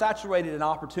God. We're saturated in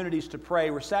opportunities to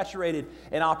pray. We're saturated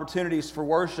in opportunities for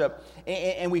worship.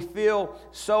 And we feel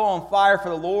so on fire for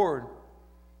the Lord.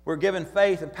 We're given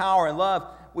faith and power and love.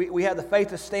 We have the faith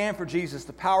to stand for Jesus,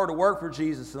 the power to work for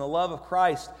Jesus, and the love of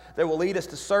Christ that will lead us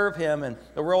to serve Him and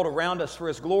the world around us for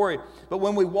His glory. But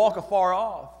when we walk afar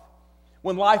off,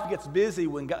 when life gets busy,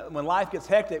 when life gets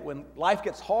hectic, when life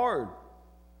gets hard,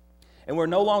 and we're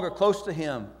no longer close to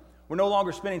Him, we're no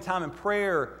longer spending time in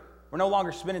prayer, we're no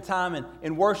longer spending time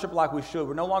in worship like we should,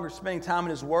 we're no longer spending time in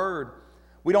His Word,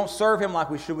 we don't serve Him like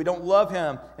we should, we don't love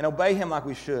Him and obey Him like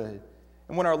we should.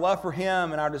 And when our love for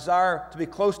Him and our desire to be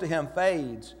close to Him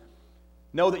fades,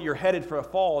 know that you're headed for a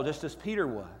fall, just as Peter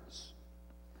was.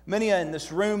 Many in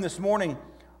this room this morning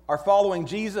are following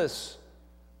Jesus,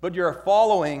 but you're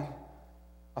following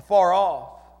afar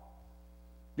off.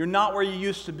 You're not where you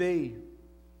used to be.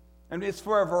 And it's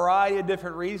for a variety of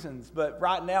different reasons, but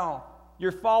right now,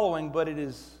 you're following, but it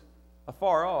is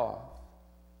afar off.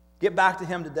 Get back to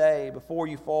Him today before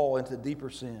you fall into deeper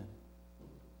sin.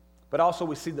 But also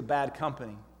we see the bad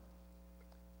company.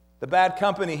 The bad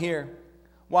company here.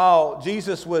 While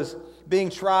Jesus was being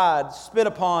tried, spit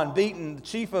upon, beaten, the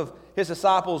chief of His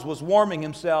disciples was warming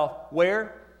himself.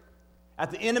 Where?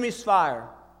 At the enemy's fire.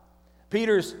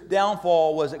 Peter's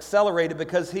downfall was accelerated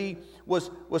because he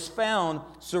was found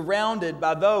surrounded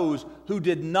by those who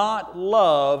did not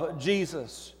love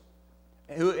Jesus,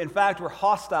 who in fact were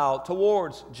hostile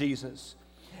towards Jesus.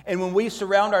 And when we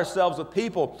surround ourselves with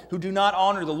people who do not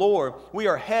honor the Lord, we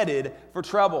are headed for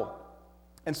trouble.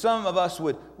 And some of us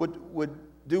would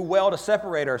do well to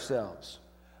separate ourselves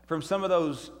from some of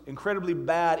those incredibly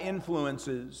bad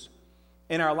influences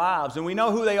in our lives. And we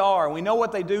know who they are, and we know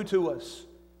what they do to us.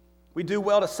 We do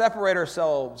well to separate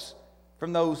ourselves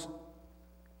from those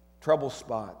trouble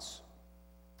spots.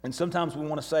 And sometimes we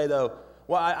want to say, though,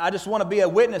 well, I just want to be a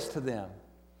witness to them.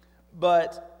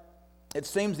 But it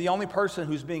seems the only person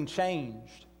who's being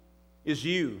changed is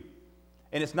you.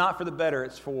 And it's not for the better,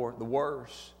 it's for the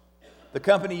worse. The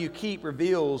company you keep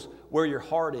reveals where your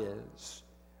heart is.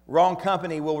 Wrong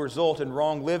company will result in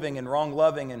wrong living and wrong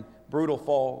loving and brutal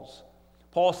falls.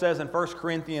 Paul says in 1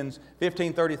 Corinthians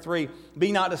 15:33,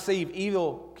 be not deceived,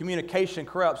 evil communication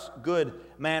corrupts good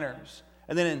manners.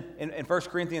 And then in 1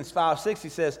 Corinthians 5:6 he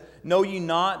says, know ye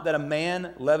not that a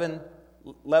man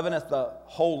leaveneth the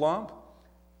whole lump?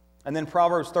 And then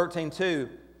Proverbs 13:2,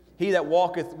 he that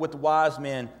walketh with the wise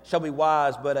men shall be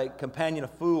wise, but a companion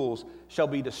of fools shall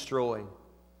be destroyed.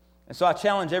 And so I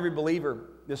challenge every believer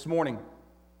this morning.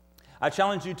 I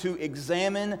challenge you to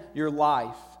examine your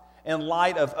life in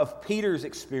light of Peter's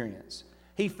experience.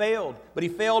 He failed, but he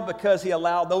failed because he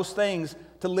allowed those things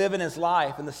to live in his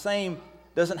life. And the same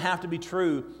doesn't have to be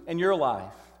true in your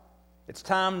life. It's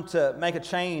time to make a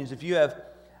change. If you have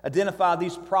identified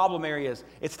these problem areas,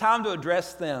 it's time to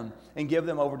address them and give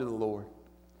them over to the Lord.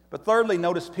 But thirdly,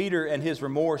 notice Peter and his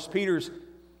remorse. Peter's,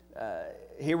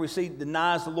 here we see,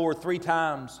 denies the Lord 3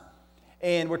 times.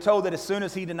 And we're told that as soon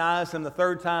as he denies him the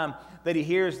 3rd time, that he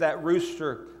hears that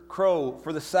rooster crow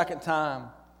for the 2nd time.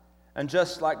 And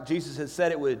just like Jesus had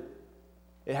said it would,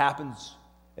 it happens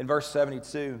in verse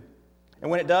 72. And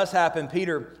when it does happen,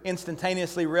 Peter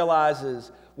instantaneously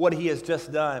realizes what he has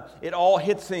just done. It all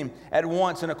hits him at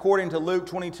once. And according to Luke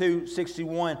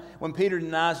 22:61, when Peter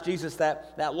denies Jesus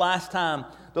that last time,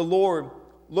 the Lord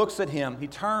looks at him. He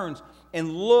turns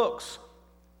and looks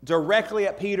directly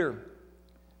at Peter.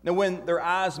 Now, when their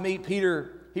eyes meet,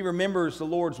 Peter, he remembers the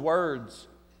Lord's words.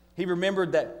 He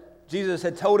remembered that Jesus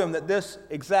had told him that this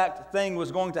exact thing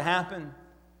was going to happen.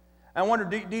 I wonder,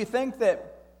 do you think that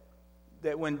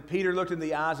when Peter looked in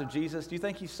the eyes of Jesus, do you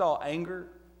think he saw anger?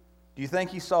 Do you think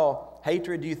he saw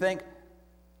hatred? Do you think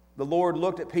the Lord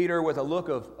looked at Peter with a look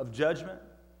of judgment?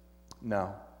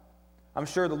 No. I'm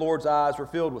sure the Lord's eyes were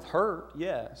filled with hurt,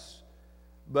 yes.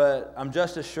 But I'm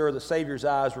just as sure the Savior's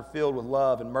eyes were filled with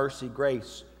love and mercy,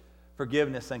 grace,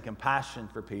 forgiveness, and compassion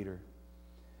for Peter.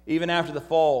 Even after the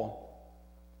fall,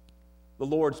 the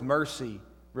Lord's mercy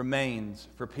remains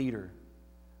for Peter.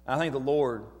 I thank the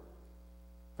Lord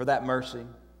for that mercy.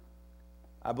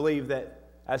 I believe that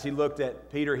as he looked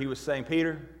at Peter, he was saying,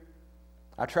 Peter,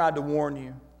 I tried to warn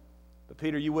you, but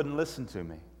Peter, you wouldn't listen to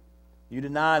me. You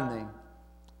denied me,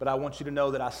 but I want you to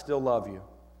know that I still love you.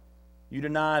 You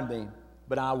denied me,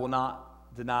 but I will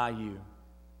not deny you.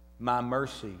 My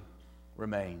mercy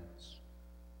remains.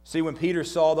 See, when Peter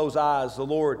saw those eyes, the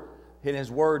Lord, in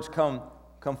his words, come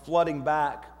flooding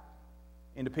back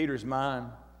into Peter's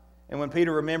mind. And when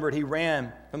Peter remembered, he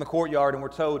ran from the courtyard, and we're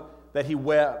told that he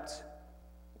wept.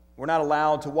 We're not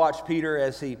allowed to watch Peter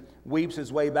as he weeps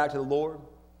his way back to the Lord.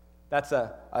 That's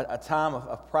a time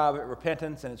of private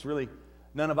repentance, and it's really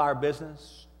none of our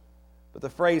business. But the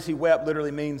phrase he wept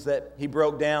literally means that he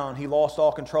broke down. He lost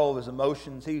all control of his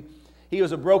emotions. He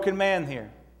was a broken man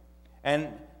here. And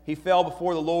he fell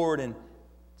before the Lord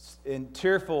in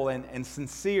tearful and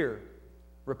sincere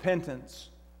repentance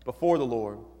before the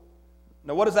Lord.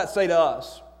 Now, what does that say to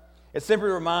us? It simply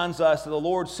reminds us that the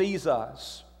Lord sees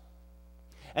us.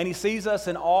 And He sees us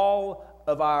in all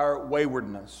of our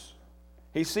waywardness.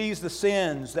 He sees the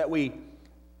sins that we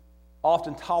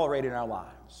often tolerate in our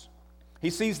lives. He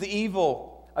sees the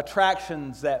evil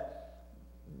attractions that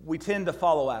we tend to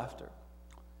follow after.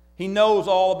 He knows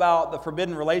all about the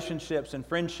forbidden relationships and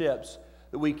friendships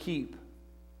that we keep.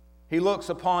 He looks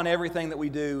upon everything that we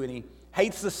do, and He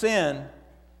hates the sin.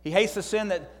 He hates the sin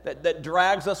that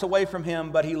drags us away from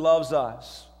Him, but He loves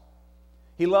us.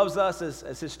 He loves us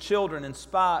as His children in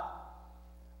spite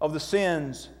of the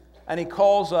sins, and He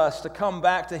calls us to come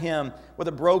back to Him with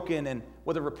a broken and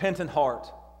with a repentant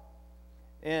heart.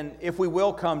 And if we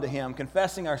will come to Him,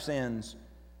 confessing our sins,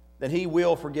 then He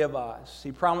will forgive us.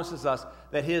 He promises us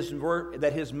that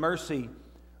His mercy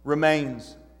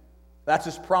remains. That's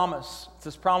His promise. It's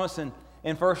His promise in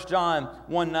 1 John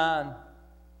 1:9.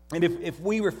 And if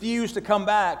we refuse to come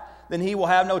back, then He will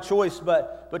have no choice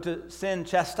but to send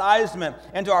chastisement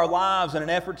into our lives in an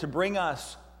effort to bring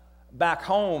us back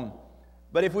home.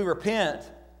 But if we repent,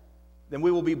 then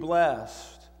we will be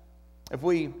blessed. If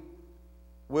we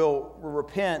will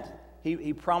repent,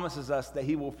 He promises us that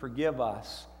He will forgive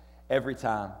us every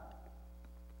time.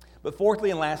 But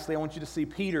fourthly and lastly, I want you to see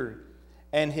Peter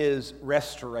and his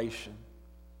restoration.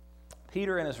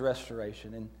 Peter and his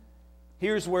restoration. And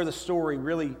here's where the story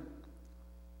really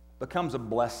becomes a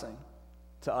blessing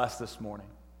to us this morning.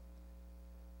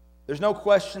 There's no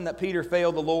question that Peter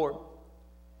failed the Lord,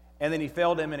 and then he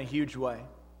failed Him in a huge way.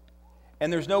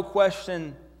 And there's no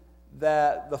question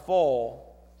that the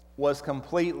fall was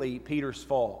completely Peter's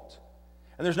fault.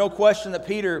 And there's no question that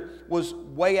Peter was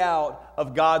way out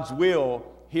of God's will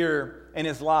here in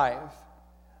his life.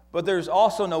 But there's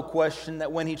also no question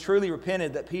that when he truly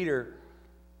repented, that Peter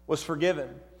was forgiven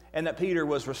and that Peter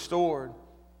was restored.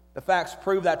 The facts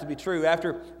prove that to be true.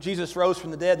 After Jesus rose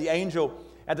from the dead, the angel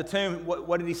at the tomb,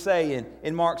 what did he say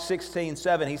in Mark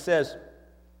 16:7? He says,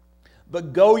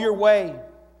 "But go your way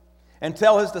and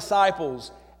tell His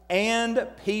disciples and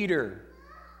Peter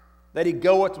that he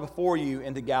goeth before you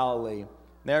into Galilee.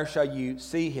 There shall you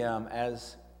see Him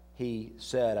as He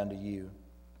said unto you."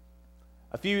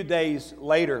 A few days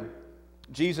later,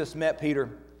 Jesus met Peter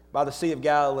by the Sea of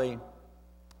Galilee.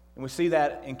 And we see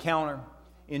that encounter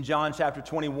in John chapter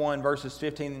 21, verses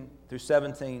 15 through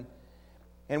 17.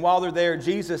 And while they're there,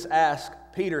 Jesus asked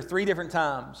Peter 3 different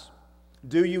times,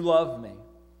 "Do you love me?"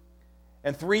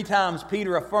 And 3 times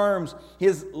Peter affirms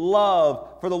his love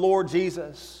for the Lord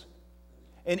Jesus.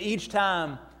 And each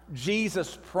time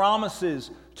Jesus promises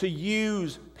to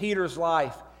use Peter's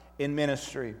life in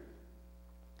ministry.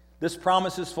 This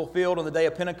promise is fulfilled on the day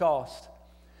of Pentecost,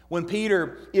 when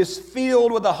Peter is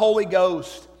filled with the Holy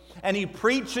Ghost and he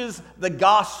preaches the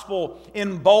gospel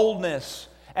in boldness,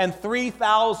 and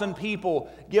 3,000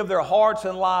 people give their hearts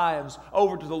and lives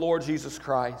over to the Lord Jesus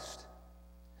Christ.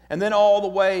 And then all the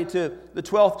way to the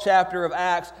 12th chapter of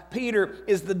Acts, Peter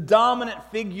is the dominant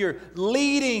figure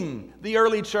leading the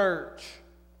early church.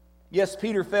 Yes,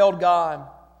 Peter failed God,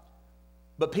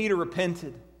 but Peter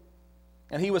repented,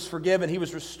 and he was forgiven. He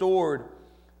was restored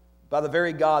by the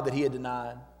very God that he had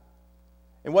denied.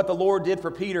 And what the Lord did for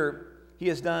Peter, He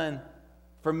has done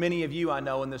for many of you I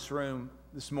know in this room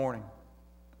this morning.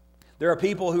 There are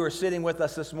people who are sitting with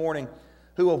us this morning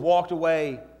who have walked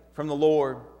away from the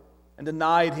Lord and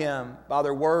denied Him by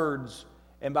their words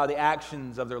and by the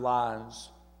actions of their lives.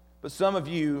 But some of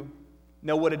you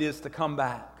know what it is to come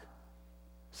back.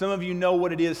 Some of you know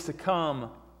what it is to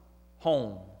come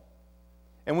home.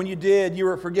 And when you did, you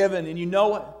were forgiven, and you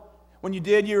know it. When you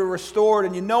did, you were restored,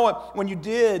 and you know it. When you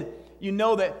did, you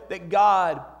know that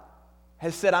God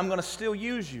has said, I'm going to still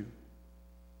use you.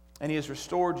 And He has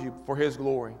restored you for His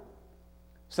glory.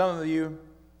 Some of you,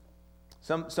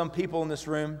 some people in this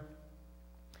room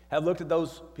have looked at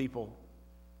those people,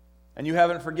 and you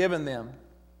haven't forgiven them,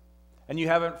 and you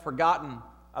haven't forgotten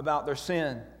about their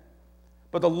sin.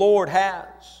 But the Lord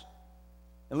has.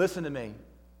 And listen to me,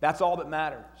 that's all that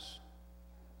matters.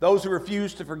 Those who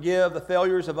refuse to forgive the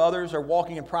failures of others are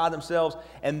walking in pride themselves,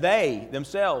 and they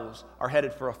themselves are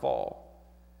headed for a fall.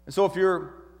 And so if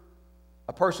you're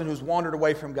a person who's wandered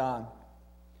away from God,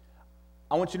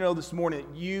 I want you to know this morning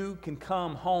that you can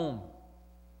come home,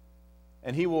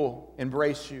 and He will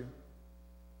embrace you.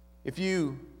 If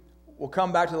you will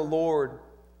come back to the Lord,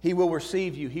 He will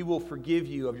receive you. He will forgive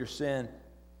you of your sin.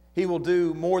 He will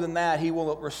do more than that. He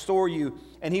will restore you,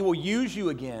 and He will use you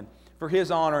again for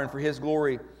His honor and for His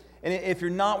glory. And if you're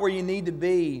not where you need to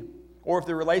be, or if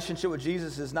the relationship with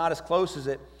Jesus is not as close as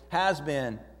it has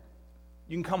been,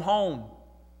 you can come home.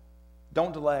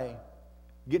 Don't delay.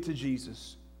 Get to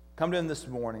Jesus. Come to Him this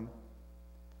morning.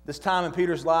 This time in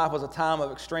Peter's life was a time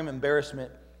of extreme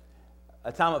embarrassment,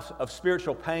 a time of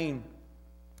spiritual pain.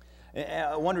 And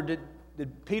I wonder,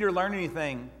 did Peter learn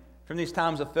anything from these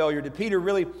times of failure? Did Peter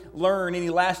really learn any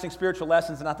lasting spiritual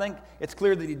lessons? And I think it's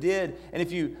clear that he did. And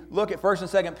if you look at 1st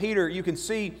and 2nd Peter, you can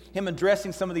see him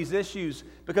addressing some of these issues,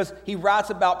 because he writes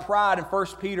about pride in 1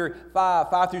 Peter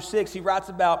 5 through 6. He writes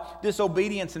about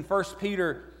disobedience in 1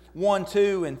 Peter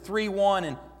 1:2 and 3:1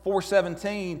 and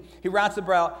 4:17. He writes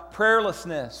about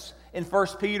prayerlessness in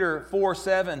 1 Peter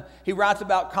 4:7. He writes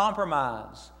about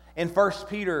compromise in 1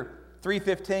 Peter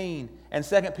 3:15 and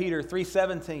 2 Peter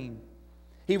 3:17.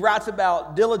 He writes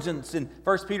about diligence in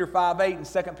 1 Peter 5:8 and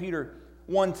 2 Peter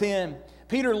 1:10.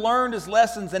 Peter learned his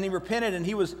lessons, and he repented, and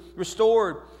he was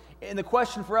restored. And the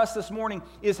question for us this morning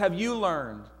is, have you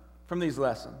learned from these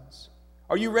lessons?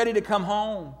 Are you ready to come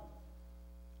home?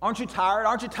 Aren't you tired?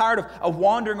 Aren't you tired of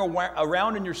wandering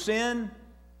around in your sin?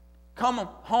 Come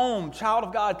home, child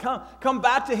of God. Come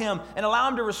back to Him and allow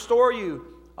Him to restore you.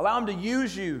 Allow Him to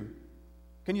use you.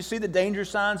 Can you see the danger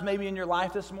signs maybe in your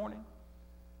life this morning?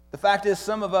 The fact is,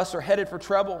 some of us are headed for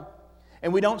trouble,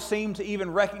 and we don't seem to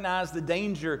even recognize the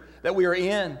danger that we are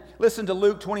in. Listen to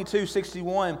Luke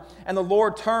 22:61. And the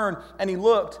Lord turned and He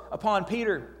looked upon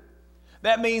Peter.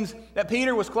 That means that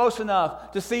Peter was close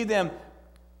enough to see them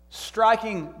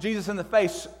striking Jesus in the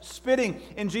face, spitting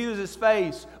in Jesus'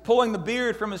 face, pulling the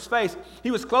beard from His face.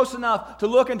 He was close enough to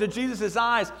look into Jesus'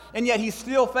 eyes, and yet he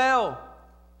still fell.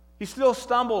 He still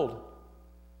stumbled.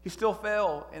 He still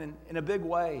fell in a big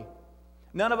way.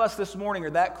 None of us this morning are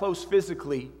that close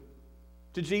physically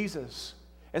to Jesus.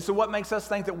 And so what makes us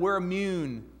think that we're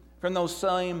immune from those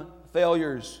same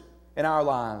failures in our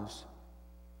lives?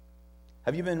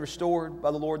 Have you been restored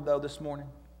by the Lord, though, this morning?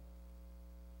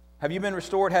 Have you been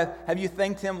restored? Have you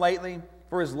thanked Him lately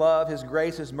for His love, His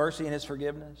grace, His mercy, and His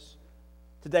forgiveness?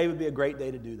 Today would be a great day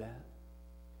to do that.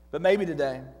 But maybe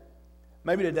today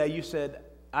you said,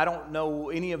 I don't know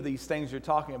any of these things you're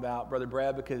talking about, Brother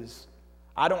Brad, because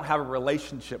I don't have a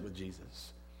relationship with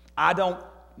Jesus. I don't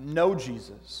know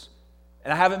Jesus,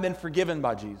 and I haven't been forgiven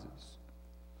by Jesus.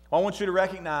 Well, I want you to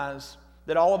recognize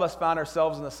that all of us find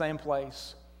ourselves in the same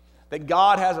place, that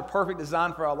God has a perfect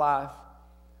design for our life,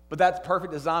 but that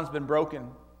perfect design's been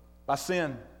broken by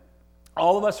sin.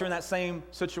 All of us are in that same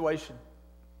situation.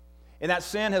 And that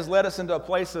sin has led us into a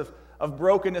place of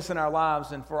brokenness in our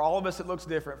lives. And for all of us, it looks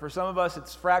different. For some of us,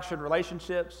 it's fractured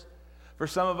relationships. For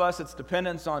some of us, it's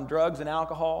dependence on drugs and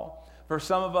alcohol. For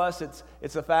some of us, it's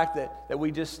the fact that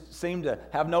we just seem to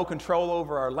have no control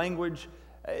over our language.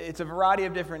 It's a variety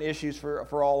of different issues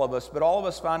for all of us, but all of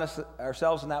us find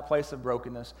ourselves in that place of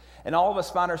brokenness, and all of us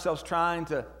find ourselves trying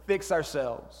to fix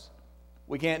ourselves.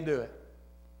 We can't do it.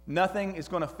 Nothing is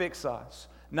going to fix us.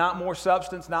 Not more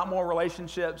substance, not more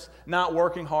relationships, not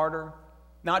working harder,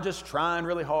 not just trying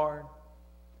really hard.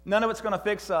 None of it's going to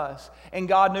fix us, and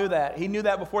God knew that. He knew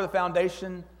that before the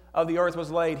foundation of the earth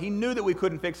was laid. He knew that we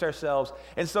couldn't fix ourselves,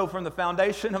 and so from the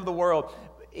foundation of the world,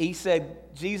 He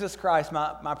said, Jesus Christ,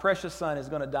 my precious Son, is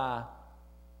going to die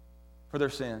for their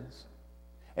sins.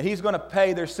 And He's going to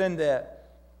pay their sin debt.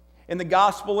 And the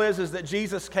gospel is that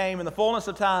Jesus came in the fullness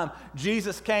of time.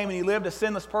 Jesus came and He lived a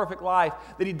sinless, perfect life.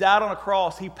 That He died on a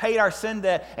cross. He paid our sin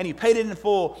debt and He paid it in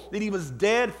full. That He was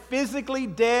dead, physically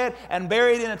dead, and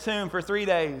buried in a tomb for 3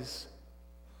 days.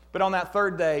 But on that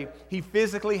third day, He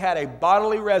physically had a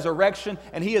bodily resurrection,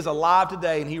 and He is alive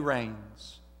today, and He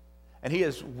reigns. And He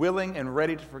is willing and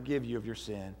ready to forgive you of your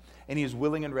sin. And He is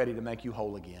willing and ready to make you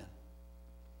whole again.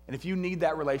 And if you need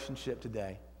that relationship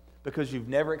today because you've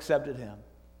never accepted Him,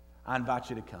 I invite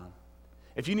you to come.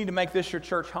 If you need to make this your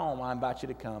church home, I invite you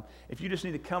to come. If you just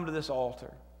need to come to this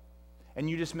altar and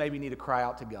you just maybe need to cry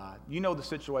out to God, you know the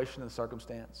situation and the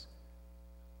circumstance,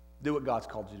 do what God's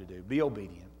called you to do. Be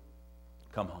obedient.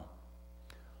 Come home.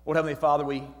 Lord Heavenly Father,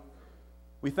 we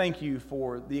thank You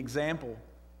for the example,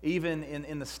 even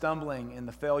in the stumbling and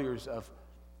the failures of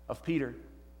Peter.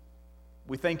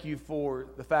 We thank You for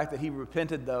the fact that he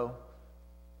repented, though,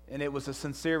 and it was a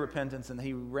sincere repentance, and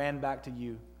he ran back to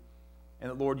You, and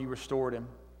that, Lord, You restored him,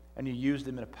 and You used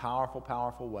him in a powerful,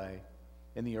 powerful way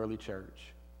in the early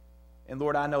church. And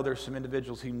Lord, I know there's some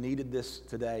individuals who needed this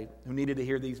today, who needed to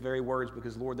hear these very words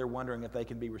because, Lord, they're wondering if they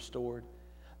can be restored.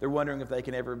 They're wondering if they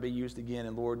can ever be used again,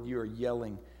 and Lord, You are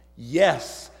yelling,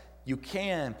 yes, You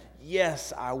can.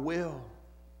 Yes, I will.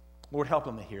 Lord, help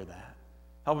them to hear that.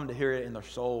 Help them to hear it in their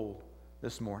soul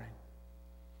this morning.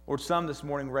 Lord, some this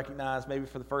morning recognize maybe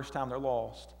for the first time they're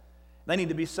lost. They need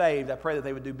to be saved. I pray that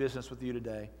they would do business with You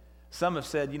today. Some have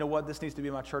said, you know what, this needs to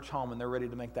be my church home, and they're ready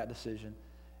to make that decision.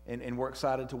 And we're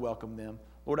excited to welcome them.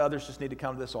 Lord, others just need to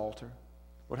come to this altar.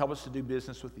 Lord, help us to do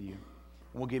business with You.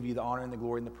 And we'll give You the honor and the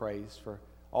glory and the praise for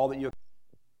all that You have.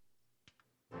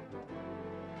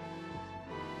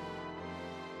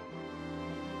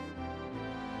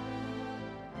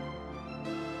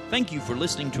 Thank you for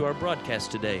listening to our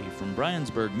broadcast today from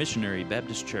Bryansburg Missionary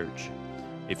Baptist Church.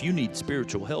 If you need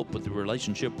spiritual help with the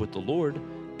relationship with the Lord,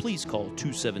 please call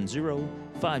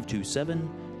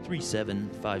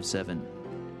 270-527-3757.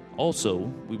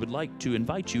 Also, we would like to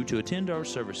invite you to attend our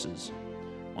services.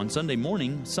 On Sunday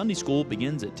morning, Sunday school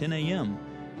begins at 10 a.m.,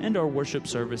 and our worship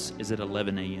service is at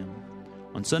 11 a.m.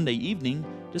 On Sunday evening,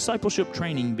 discipleship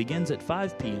training begins at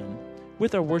 5 p.m.,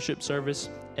 with our worship service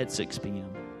at 6 p.m.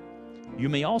 You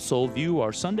may also view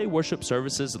our Sunday worship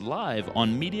services live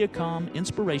on Mediacom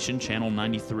Inspiration Channel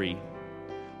 93.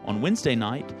 On Wednesday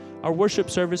night, our worship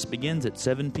service begins at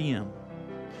 7 p.m.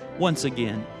 Once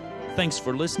again, thanks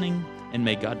for listening, and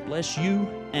may God bless you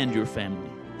and your family.